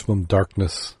hitting maximum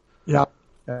darkness. Yeah.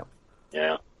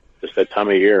 Yeah, just that time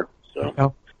of year. So. Yeah.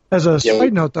 As a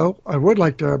side note, though, I would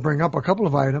like to bring up a couple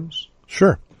of items.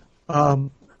 Sure.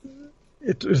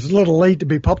 It's a little late to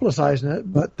be publicizing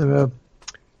it, but the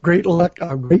Great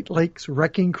Lakes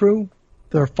Wrecking Crew,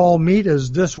 their fall meet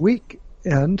is this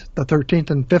weekend, the 13th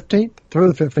and 15th,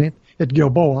 through the 15th, at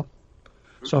Gilboa.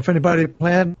 So if anybody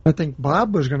planned, I think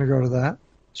Bob was going to go to that.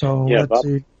 So yeah, let's Bob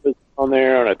see. is down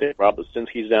there, and I think Rob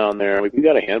Lisinski's down there. We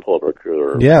got a handful of our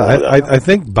crew. Yeah, I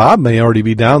think Bob may already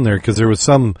be down there because there was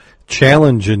some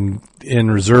challenge in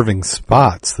reserving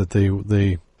spots that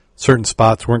they certain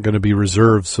spots weren't going to be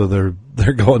reserved, so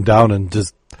they're going down and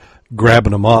just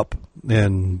grabbing them up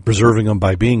and reserving them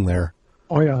by being there.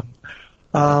 Oh yeah.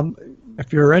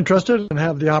 If you're interested and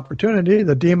have the opportunity,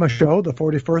 the DEMA show, the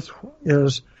 41st,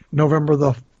 is November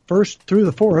the 1st through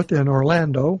the 4th in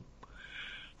Orlando.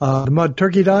 The Mud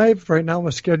Turkey Dive right now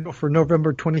is scheduled for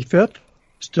November 25th.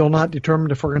 Still not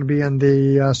determined if we're going to be in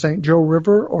the St. Joe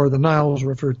River or the Niles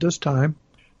River at this time.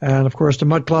 And, of course, the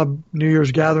Mud Club New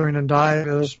Year's Gathering and Dive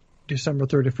is December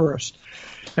 31st.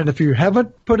 And if you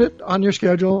haven't put it on your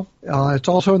schedule, it's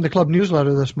also in the club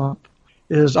newsletter this month,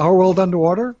 is Our World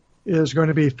Underwater is going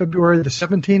to be February the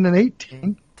 17th and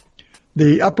 18th.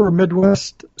 The Upper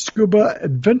Midwest Scuba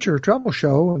Adventure Travel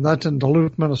Show, and that's in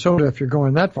Duluth, Minnesota, if you're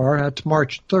going that far. That's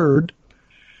March 3rd.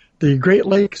 The Great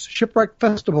Lakes Shipwreck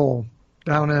Festival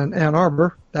down in Ann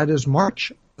Arbor, that is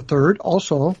March 3rd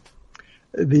also.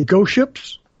 The Go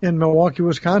Ships in Milwaukee,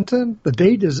 Wisconsin, the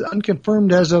date is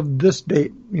unconfirmed as of this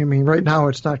date. I mean, right now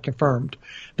it's not confirmed.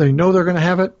 They know they're going to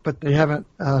have it, but they haven't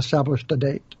established a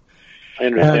date. I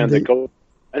understand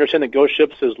that Go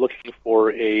Ships is looking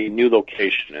for a new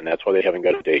location, and that's why they haven't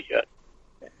got a date yet.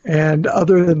 And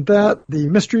other than that, the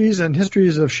Mysteries and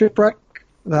Histories of Shipwreck,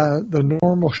 the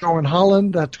normal show in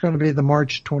Holland, that's going to be the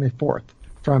March 24th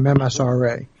from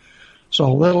MSRA.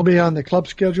 So that'll be on the club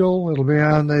schedule. It'll be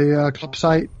on the club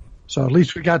site. So at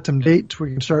least we got some dates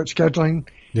we can start scheduling.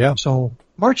 Yeah. So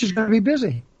March is going to be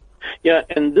busy. Yeah,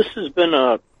 and this has been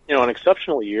an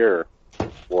exceptional year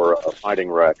for finding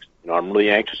wrecks. I'm really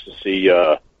anxious to see.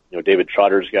 David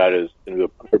Trotter's got his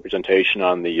representation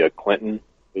on the Clinton,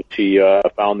 which he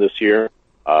found this year.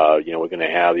 We're going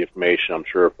to have the information, I'm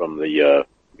sure, from the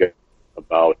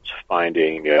about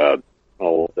finding the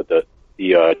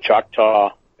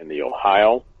Choctaw and the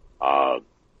Ohio. I've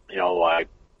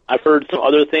heard some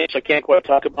other things I can't quite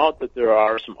talk about, that there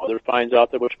are some other finds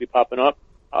out there which will be popping up.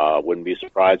 Wouldn't be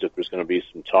surprised if there's going to be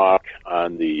some talk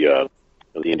on the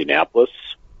Indianapolis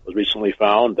was recently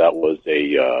found. That was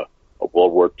a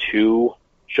World War II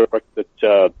shipwreck that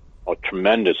a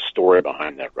tremendous story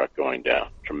behind that wreck going down.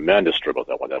 Tremendous story about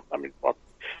that one.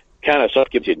 Kind of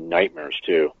stuff gives you nightmares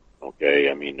too. Okay,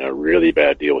 a really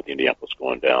bad deal with the Indianapolis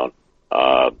going down.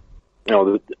 I'm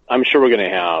sure we're going to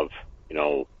have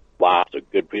lots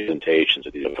of good presentations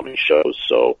at these upcoming shows.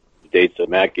 So the dates that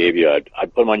Matt gave you,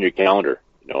 I'd put them on your calendar.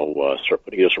 Start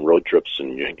putting together some road trips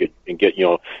and get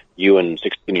you and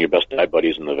 16 of your best dive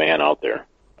buddies in the van out there.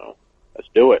 So let's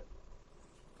do it.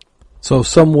 So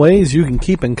some ways you can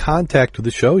keep in contact with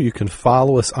the show. You can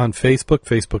follow us on Facebook,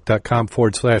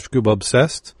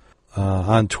 facebook.com/ScubaObsessed,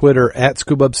 on Twitter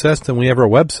 @ScubaObsessed, and we have our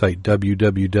website,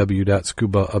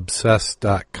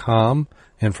 www.scubaobsessed.com.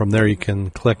 And from there you can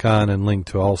click on and link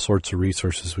to all sorts of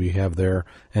resources we have there.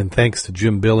 And thanks to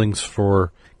Jim Billings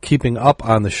for keeping up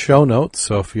on the show notes.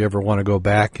 So if you ever want to go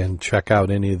back and check out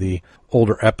any of the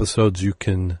older episodes, you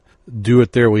can do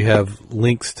it there. We have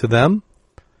links to them.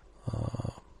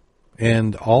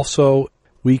 And also,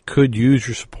 we could use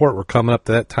your support. We're coming up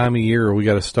to that time of year where we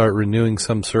got to start renewing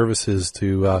some services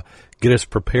to get us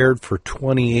prepared for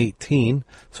 2018.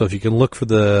 So if you can look for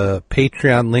the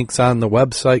Patreon links on the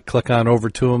website, click on over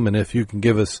to them, and if you can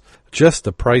give us just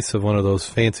the price of one of those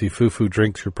fancy foo-foo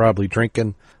drinks you're probably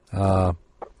drinking, or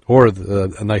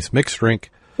a nice mixed drink,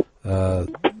 give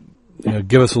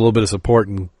us a little bit of support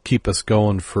and keep us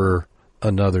going for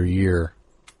another year.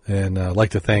 And I'd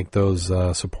like to thank those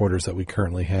supporters that we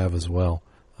currently have as well.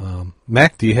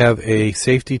 Mac, do you have a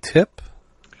safety tip?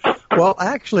 Well,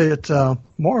 actually, it's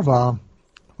more of a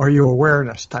are you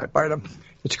awareness type item.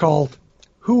 It's called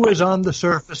Who is on the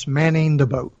Surface Manning the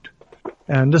Boat?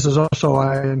 And this is also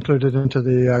I included into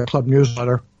the club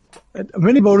newsletter.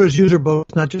 Many boaters use their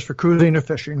boats not just for cruising or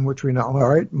fishing, which we know, all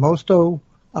right?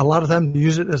 A lot of them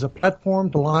use it as a platform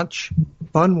to launch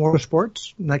fun water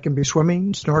sports, and that can be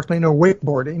swimming, snorkeling, or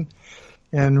wakeboarding.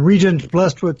 And regions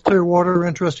blessed with clear water,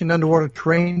 interesting underwater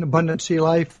terrain, abundant sea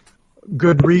life,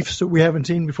 good reefs that we haven't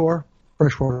seen before,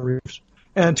 freshwater reefs.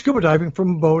 And scuba diving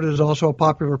from a boat is also a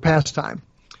popular pastime.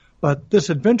 But this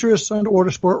adventurous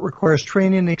underwater sport requires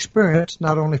training and experience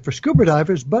not only for scuba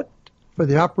divers, but for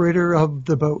the operator of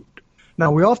the boat.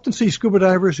 Now, we often see scuba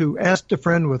divers who ask a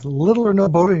friend with little or no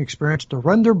boating experience to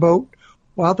run their boat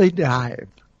while they dive.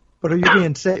 But are you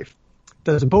being safe?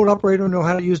 Does the boat operator know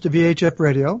how to use the VHF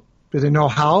radio? Do they know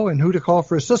how and who to call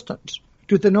for assistance?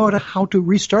 Do they know how to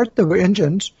restart the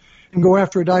engines and go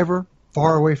after a diver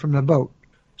far away from the boat?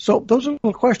 So those are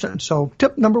the questions. So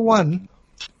tip number 1,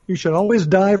 you should always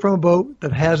dive from a boat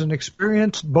that has an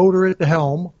experienced boater at the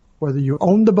helm, whether you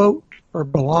own the boat or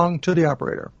belong to the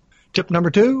operator. Tip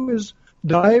number 2 is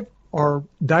dive or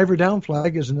diver down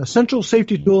flag is an essential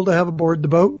safety tool to have aboard the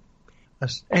boat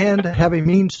and have a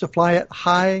means to fly it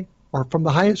high or from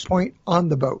the highest point on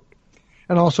the boat.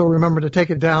 And also remember to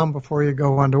take it down before you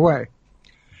go underway.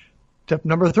 Tip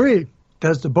number 3,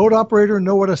 does the boat operator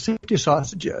know what a safety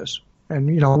sausage is? And,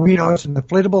 we know it's an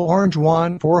inflatable orange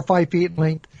wand, 4 or 5 feet in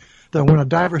length, that when a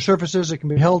diver surfaces, it can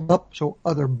be held up so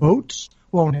other boats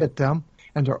won't hit them,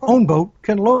 and their own boat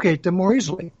can locate them more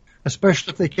easily,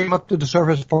 especially if they came up to the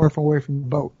surface far away from the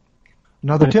boat.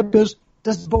 Another tip is,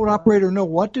 does the boat operator know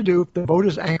what to do if the boat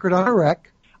is anchored on a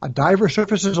wreck, a diver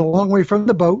surfaces a long way from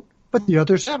the boat, but the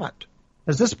others haven't?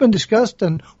 Has this been discussed,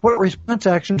 and what response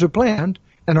actions are planned,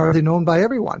 and are they known by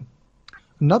everyone?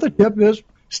 Another tip is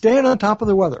staying on top of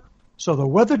the weather. So the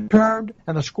weather turned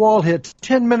and a squall hits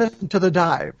 10 minutes into the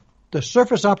dive. The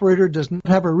surface operator does not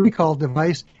have a recall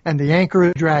device, and the anchor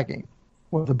is dragging.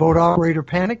 Will the boat operator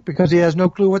panic because he has no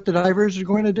clue what the divers are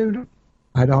going to do?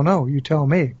 I don't know. You tell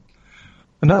me.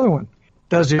 Another one.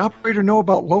 Does the operator know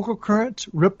about local currents,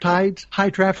 riptides, high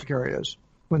traffic areas?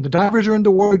 When the divers are in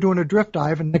the water doing a drift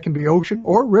dive, and that can be ocean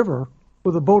or river,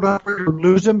 will the boat operator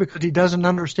lose them because he doesn't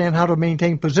understand how to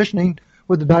maintain positioning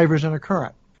with the divers in a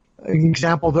current? An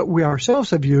example that we ourselves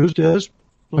have used is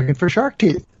looking for shark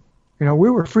teeth. We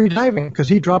were free diving because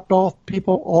he dropped off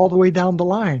people all the way down the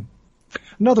line.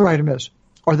 Another item is,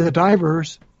 are the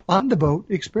divers on the boat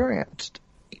experienced?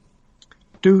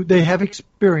 Do they have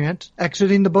experience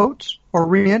exiting the boats or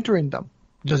re-entering them?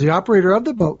 Does the operator of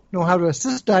the boat know how to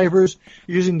assist divers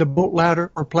using the boat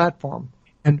ladder or platform?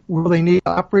 And will they need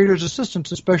operator's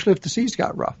assistance, especially if the seas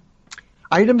got rough?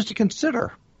 Items to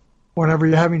consider whenever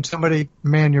you're having somebody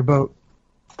man your boat.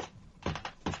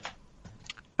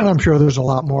 And I'm sure there's a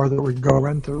lot more that we can go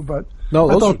into, but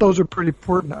I thought those are pretty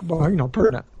pertinent.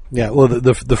 Pertinent. Yeah, well,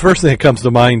 the first thing that comes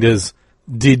to mind is,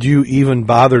 did you even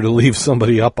bother to leave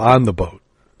somebody up on the boat?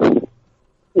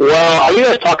 Well, are you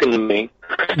guys talking to me?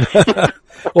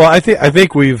 Well, I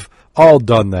think we've all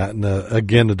done that. And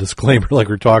again, a disclaimer, like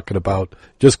we're talking about,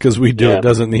 just because we do it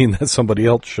doesn't mean that somebody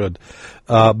else should.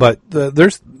 But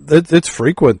it's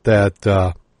frequent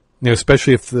that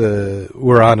especially if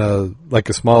we're on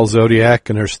a small Zodiac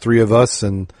and there's 3 of us,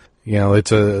 and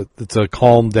it's a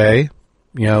calm day.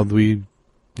 We've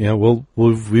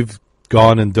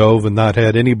gone and dove and not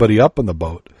had anybody up on the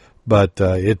boat, but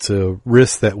it's a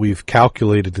risk that we've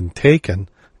calculated and taken.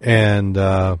 And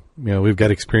we've got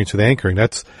experience with anchoring.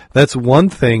 That's one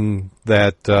thing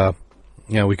that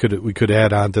we could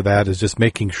add on to that, is just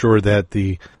making sure that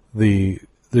the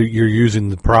you're using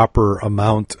the proper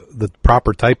amount, the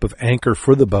proper type of anchor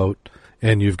for the boat,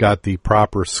 and you've got the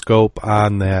proper scope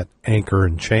on that anchor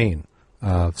and chain.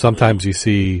 Sometimes you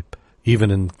see,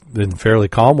 even in fairly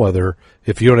calm weather,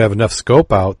 if you don't have enough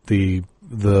scope out, the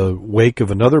wake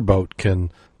of another boat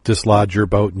can dislodge your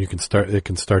boat, and it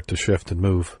can start to shift and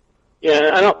move.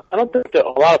 Yeah, I don't think that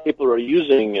a lot of people are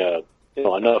using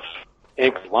enough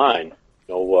anchor line.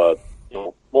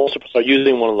 Most of us are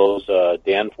using one of those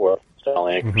Danforth style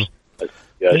anchors,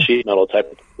 sheet metal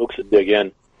type of hooks that dig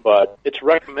in. But it's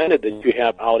recommended that you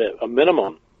have out at a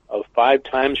minimum of 5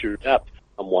 times your depth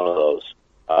on one of those,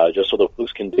 just so the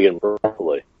flukes can dig in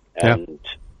properly. And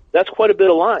that's quite a bit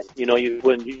of line.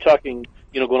 When you're talking,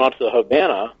 going out to the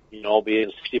Havana,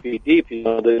 being 60 feet deep,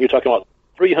 you're talking about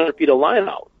 300 feet of line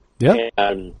out. Yeah.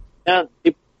 And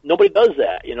nobody does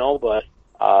that, but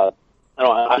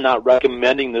I'm not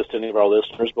recommending this to any of our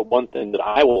listeners, but one thing that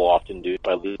I will often do if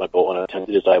I leave my boat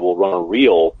unattended is I will run a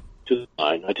reel to the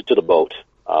line, to the boat.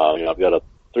 I've got a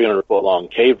 300-foot long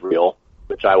cave reel,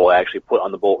 which I will actually put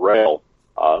on the boat rail.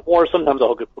 Or sometimes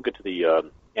I'll hook it to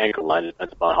the anchor line. It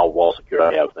depends upon how well secured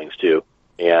I have things, too.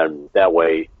 And that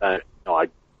way, I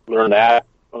learned that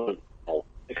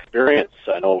experience.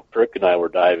 I know Kirk and I were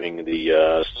diving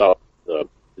the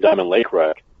Diamond Lake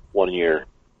wreck one year,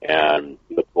 and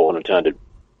the boat unattended.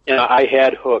 And I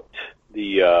had hooked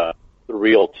the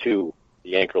reel to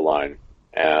the anchor line.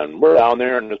 And we're down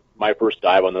there, and it's my first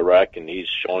dive on the wreck, and he's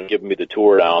giving me the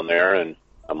tour down there, and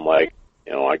I'm like,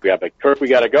 I grab it, Kirk, we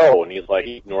gotta go, and he's like,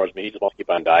 he ignores me, he just wants to keep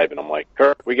on diving. I'm like,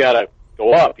 Kirk, we gotta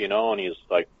go up, and he's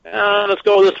like, let's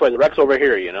go this way, the wreck's over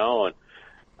here, and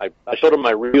I showed him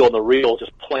my reel, and the reel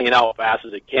just playing out fast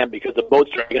as it can because the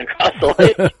boat's dragging across the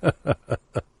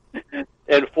lake.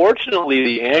 And fortunately,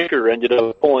 the anchor ended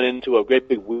up pulling into a great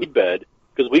big weed bed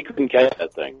because we couldn't catch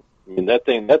that thing. I mean, that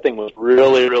thing was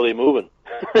really, really moving.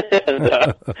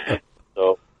 And,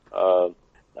 so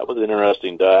that was an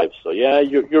interesting dive. So yeah,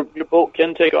 your boat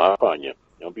can take off on you.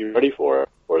 Be ready for it.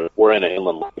 We're in an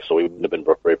inland lake, so we wouldn't have been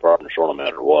very far from the shore no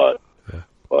matter what. Yeah.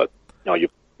 But not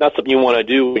something you want to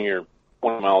do when you're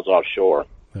 20 miles offshore.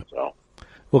 Yeah. So,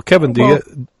 well, Kevin, go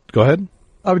ahead.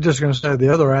 I was just going to say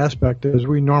the other aspect is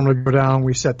we normally go down,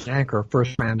 we set the anchor,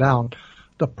 first man down.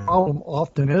 The problem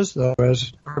often is, though,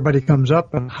 as everybody comes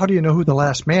up, and how do you know who the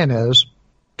last man is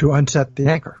to unset the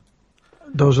anchor?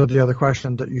 Those are the other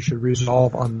questions that you should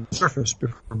resolve on the surface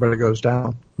before everybody goes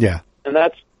down. Yeah. And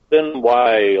that's been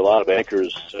why a lot of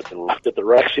anchors have been left at the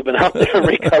wrecks, have been out there and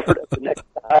recovered at the next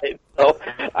dive. So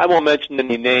I won't mention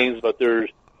any names, but there's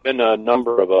been a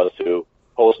number of us who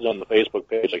posted on the Facebook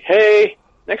page like, hey,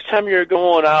 next time you're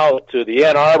going out to the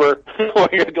Ann Arbor or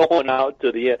you're going out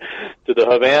to the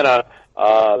Havana,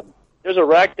 there's a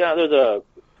wreck down. There's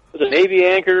a Navy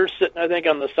anchor sitting, I think,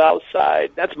 on the south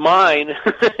side. That's mine.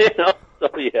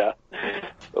 So yeah.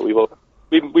 But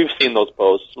we've seen those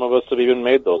posts. Some of us have even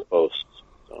made those posts.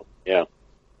 So yeah.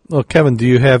 Well, Kevin, do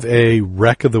you have a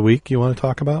wreck of the week you want to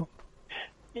talk about?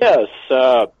 Yes.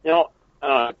 I've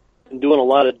been doing a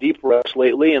lot of deep wrecks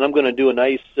lately, and I'm going to do a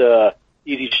nice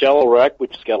easy shallow wreck,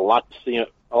 which has got a lot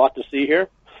to see here.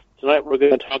 Tonight we're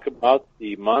going to talk about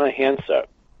the Mana Hanset.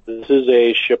 This is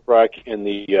a shipwreck in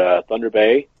the Thunder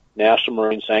Bay National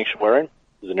Marine Sanctuary.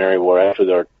 This is an area where actually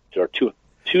there are two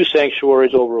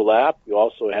sanctuaries overlap. You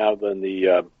also have in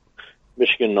the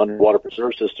Michigan Underwater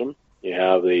Preserve System. You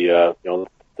have the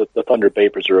Thunder Bay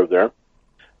Preserve there.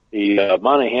 The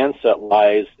Mana Hanset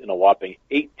lies in a whopping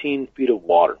 18 feet of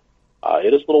water.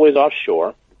 It is a little ways offshore.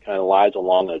 It kind of lies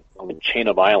along a chain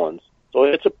of islands. So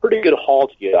it's a pretty good haul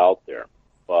to get out there.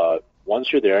 But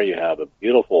once you're there, you have a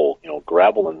beautiful,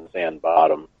 gravel and sand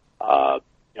bottom.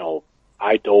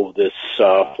 I dove this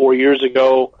 4 years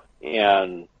ago,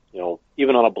 and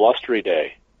even on a blustery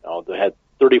day, they had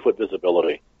 30-foot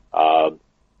visibility.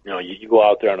 You go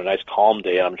out there on a nice calm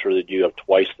day, and I'm sure that you have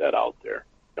twice that out there.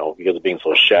 Because of being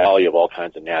so shallow, you have all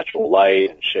kinds of natural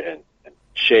light and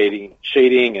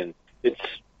shading, and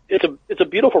it's a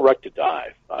beautiful wreck to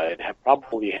dive. It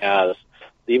probably has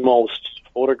the most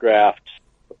photographed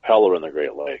propeller in the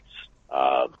Great Lakes.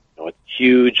 It's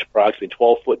huge, approximately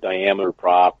 12-foot diameter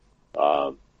prop.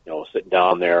 Sitting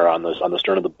down there on the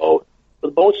stern of the boat. But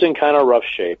the boat's in kind of rough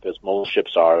shape, as most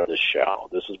ships are this shallow.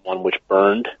 This is one which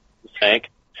burned, sank.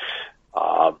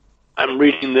 I'm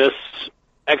reading this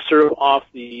excerpt off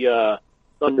the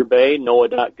Thunder Bay,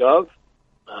 NOAA.gov.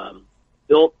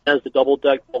 Built as the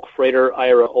double-deck bulk freighter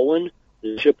Ira Owen,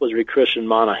 the ship was rechristened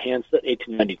Mana Hanset in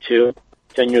 1892.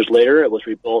 10 years later, it was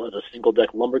rebuilt as a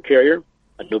single-deck lumber carrier.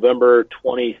 On November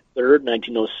 23rd,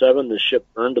 1907, the ship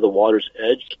burned to the water's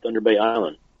edge to Thunder Bay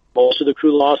Island. Most of the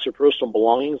crew lost their personal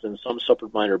belongings, and some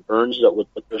suffered minor burns.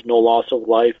 But there's no loss of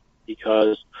life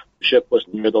because the ship was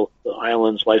near the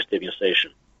island's life-saving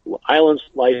station. The island's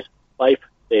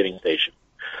life-saving station.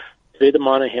 Today, the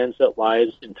Monahanset lies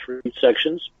in 3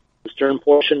 sections. The stern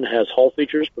portion has hull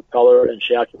features, propeller, and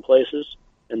shaft in places,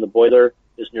 and the boiler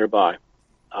is nearby.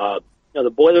 The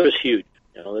boiler is huge.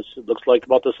 This looks like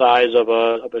about the size of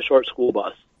a short school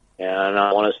bus, and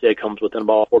I want to say it comes within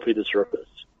about 4 feet of the surface.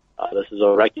 This is a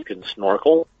wreck you can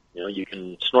snorkel. You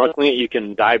can snorkeling it. You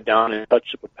can dive down and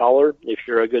touch the propeller if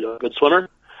you're a good swimmer.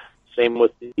 Same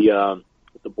with the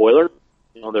boiler.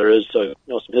 There is some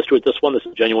history with this one. This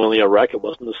is genuinely a wreck. It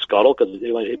wasn't a scuttle because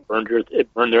it burned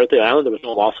there at the island. There was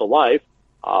no loss of life.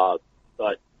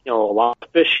 But a lot of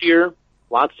fish here,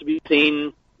 lots to be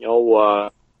seen.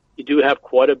 You do have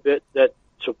quite a bit that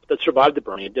survived the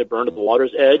burning. It did burn to the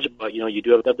water's edge, but you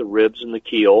do have to have the ribs and the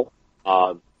keel.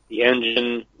 The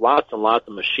engine, lots and lots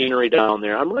of machinery down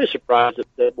there. I'm really surprised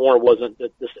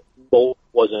that this boat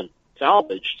wasn't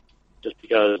salvaged, just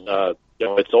because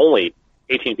it's only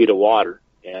 18 feet of water,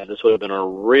 and this would have been a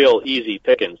real easy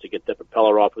pickings to get the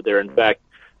propeller off of there. In fact,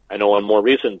 I know in more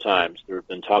recent times there have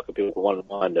been talk of people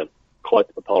wanting to collect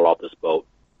the propeller off this boat,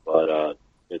 but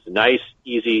it's a nice,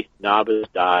 easy novice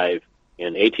dive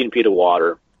in 18 feet of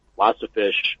water, lots of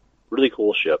fish, really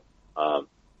cool ship.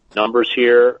 Numbers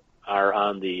here are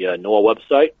on the NOAA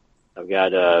website. I've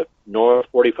got north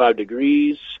 45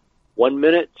 degrees, 1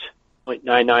 minute,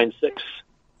 0.996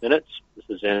 minutes. This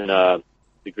is in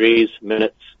degrees,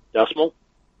 minutes, decimal.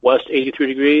 West 83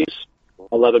 degrees,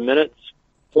 11 minutes,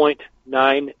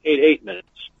 0.988 minutes.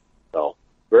 So,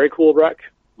 very cool wreck.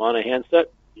 Monahanset.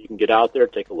 You can get out there,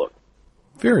 take a look.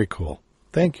 Very cool.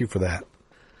 Thank you for that.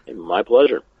 My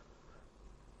pleasure.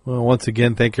 Well, once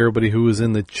again, thank everybody who was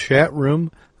in the chat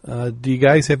room. Do you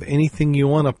guys have anything you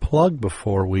want to plug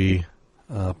before we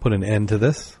put an end to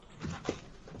this?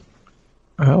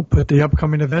 Well, put the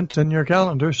upcoming events in your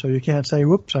calendar so you can't say,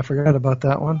 whoops, I forgot about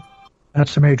that one.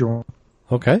 That's the major one.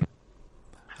 Okay.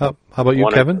 How about you,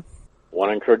 Kevin? I want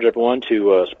to encourage everyone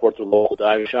to support the local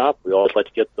diving shop. We always like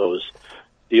to get those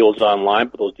deals online,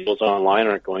 but those deals online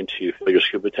aren't going to fill your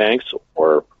scuba tanks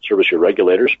or service your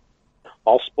regulators.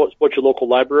 Also, support your local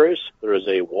libraries. There is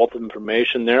a wealth of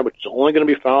information there, but it's only going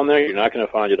to be found there. You're not going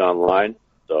to find it online.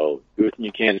 So do everything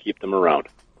you can to keep them around.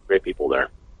 Great people there.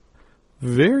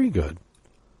 Very good.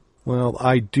 Well,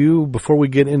 before we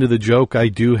get into the joke, I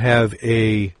do have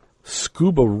a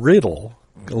scuba riddle,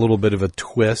 a little bit of a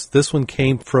twist. This one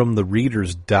came from the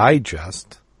Reader's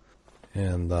Digest.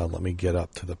 And let me get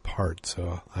up to the part.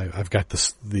 So I've got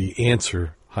the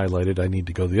answer highlighted. I need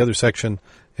to go to the other section.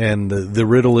 And the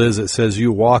riddle is, it says,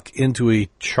 you walk into a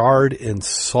charred and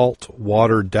salt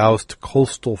water doused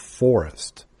coastal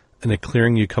forest. In a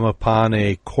clearing, you come upon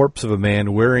a corpse of a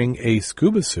man wearing a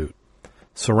scuba suit,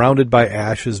 surrounded by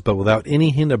ashes but without any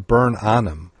hint of burn on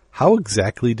him. How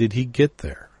exactly did he get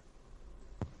there?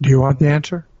 Do you want the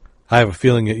answer? I have a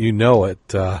feeling that you know it.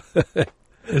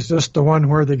 Is this the one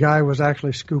where the guy was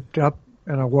actually scooped up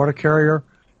in a water carrier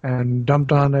and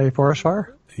dumped on a forest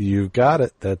fire? You got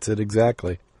it. That's it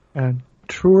exactly. And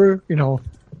true,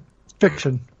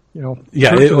 fiction.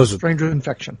 Yeah, it was stranger than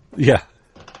fiction. Yeah.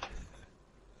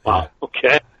 Wow.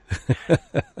 Okay.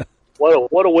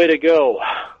 What a way to go.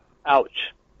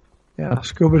 Ouch. Yeah,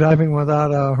 scuba diving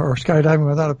or skydiving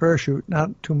without a parachute,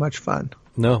 not too much fun.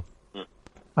 No.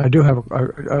 I do have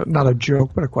not a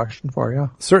joke, but a question for you.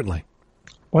 Certainly.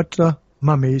 What's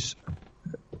Mummy's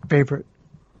favorite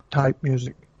type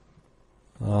music?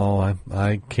 Oh,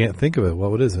 I can't think of it.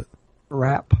 What is it?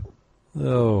 Rap.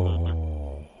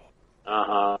 Oh.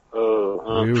 Uh-huh.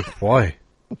 Oh. You, boy.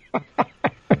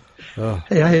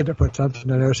 Hey, I had to put something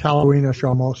in there. It's Halloween-ish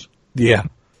almost. Yeah.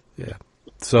 Yeah.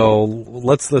 So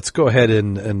let's go ahead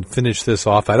and finish this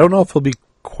off. I don't know if he'll be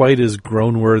quite as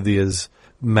groan-worthy as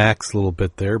Max a little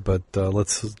bit there, but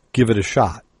let's give it a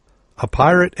shot. A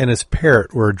pirate and his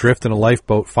parrot were adrift in a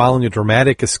lifeboat following a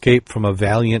dramatic escape from a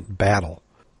valiant battle.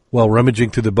 While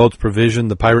rummaging through the boat's provision,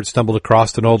 the pirate stumbled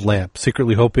across an old lamp.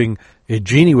 Secretly hoping a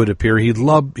genie would appear, he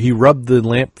rubbed the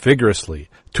lamp vigorously.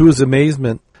 To his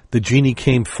amazement, the genie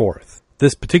came forth.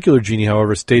 This particular genie,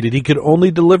 however, stated he could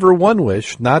only deliver one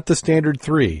wish, not the standard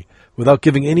 3. Without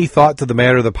giving any thought to the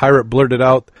matter, the pirate blurted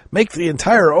out, "Make the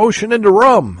entire ocean into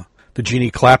rum!" The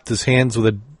genie clapped his hands with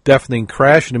a deafening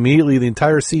crash, and immediately the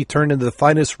entire sea turned into the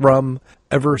finest rum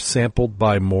ever sampled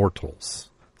by mortals.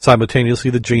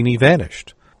 Simultaneously, the genie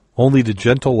vanished. Only the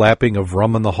gentle lapping of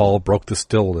rum in the hull broke the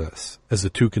stillness, as the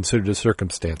two considered the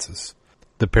circumstances.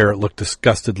 The parrot looked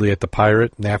disgustedly at the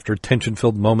pirate, and after a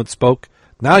tension-filled moment spoke,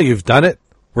 "Now you've done it.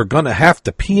 We're going to have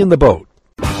to pee in the boat."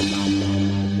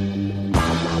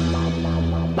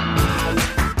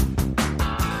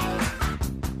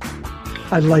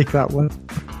 I like that one.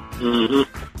 Mm-hmm.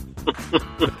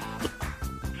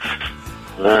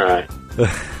 All right.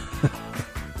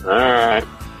 All right.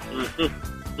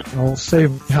 I'll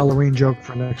save the Halloween joke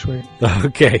for next week.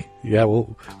 Okay. Yeah,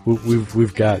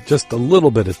 we've got just a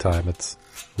little bit of time.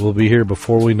 We'll be here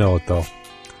before we know it, though.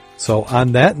 So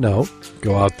on that note,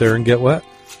 go out there and get wet.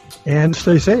 And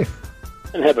stay safe.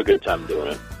 And have a good time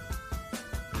doing it.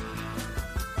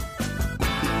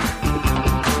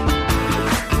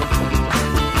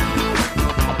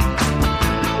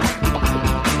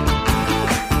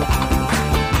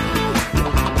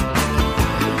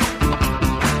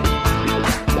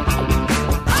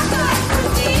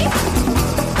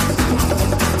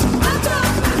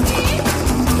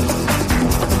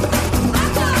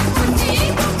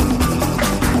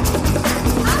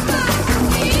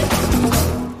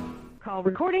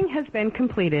 Recording has been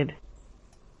completed.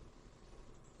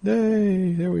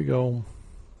 Yay, there we go.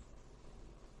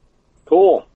 Cool.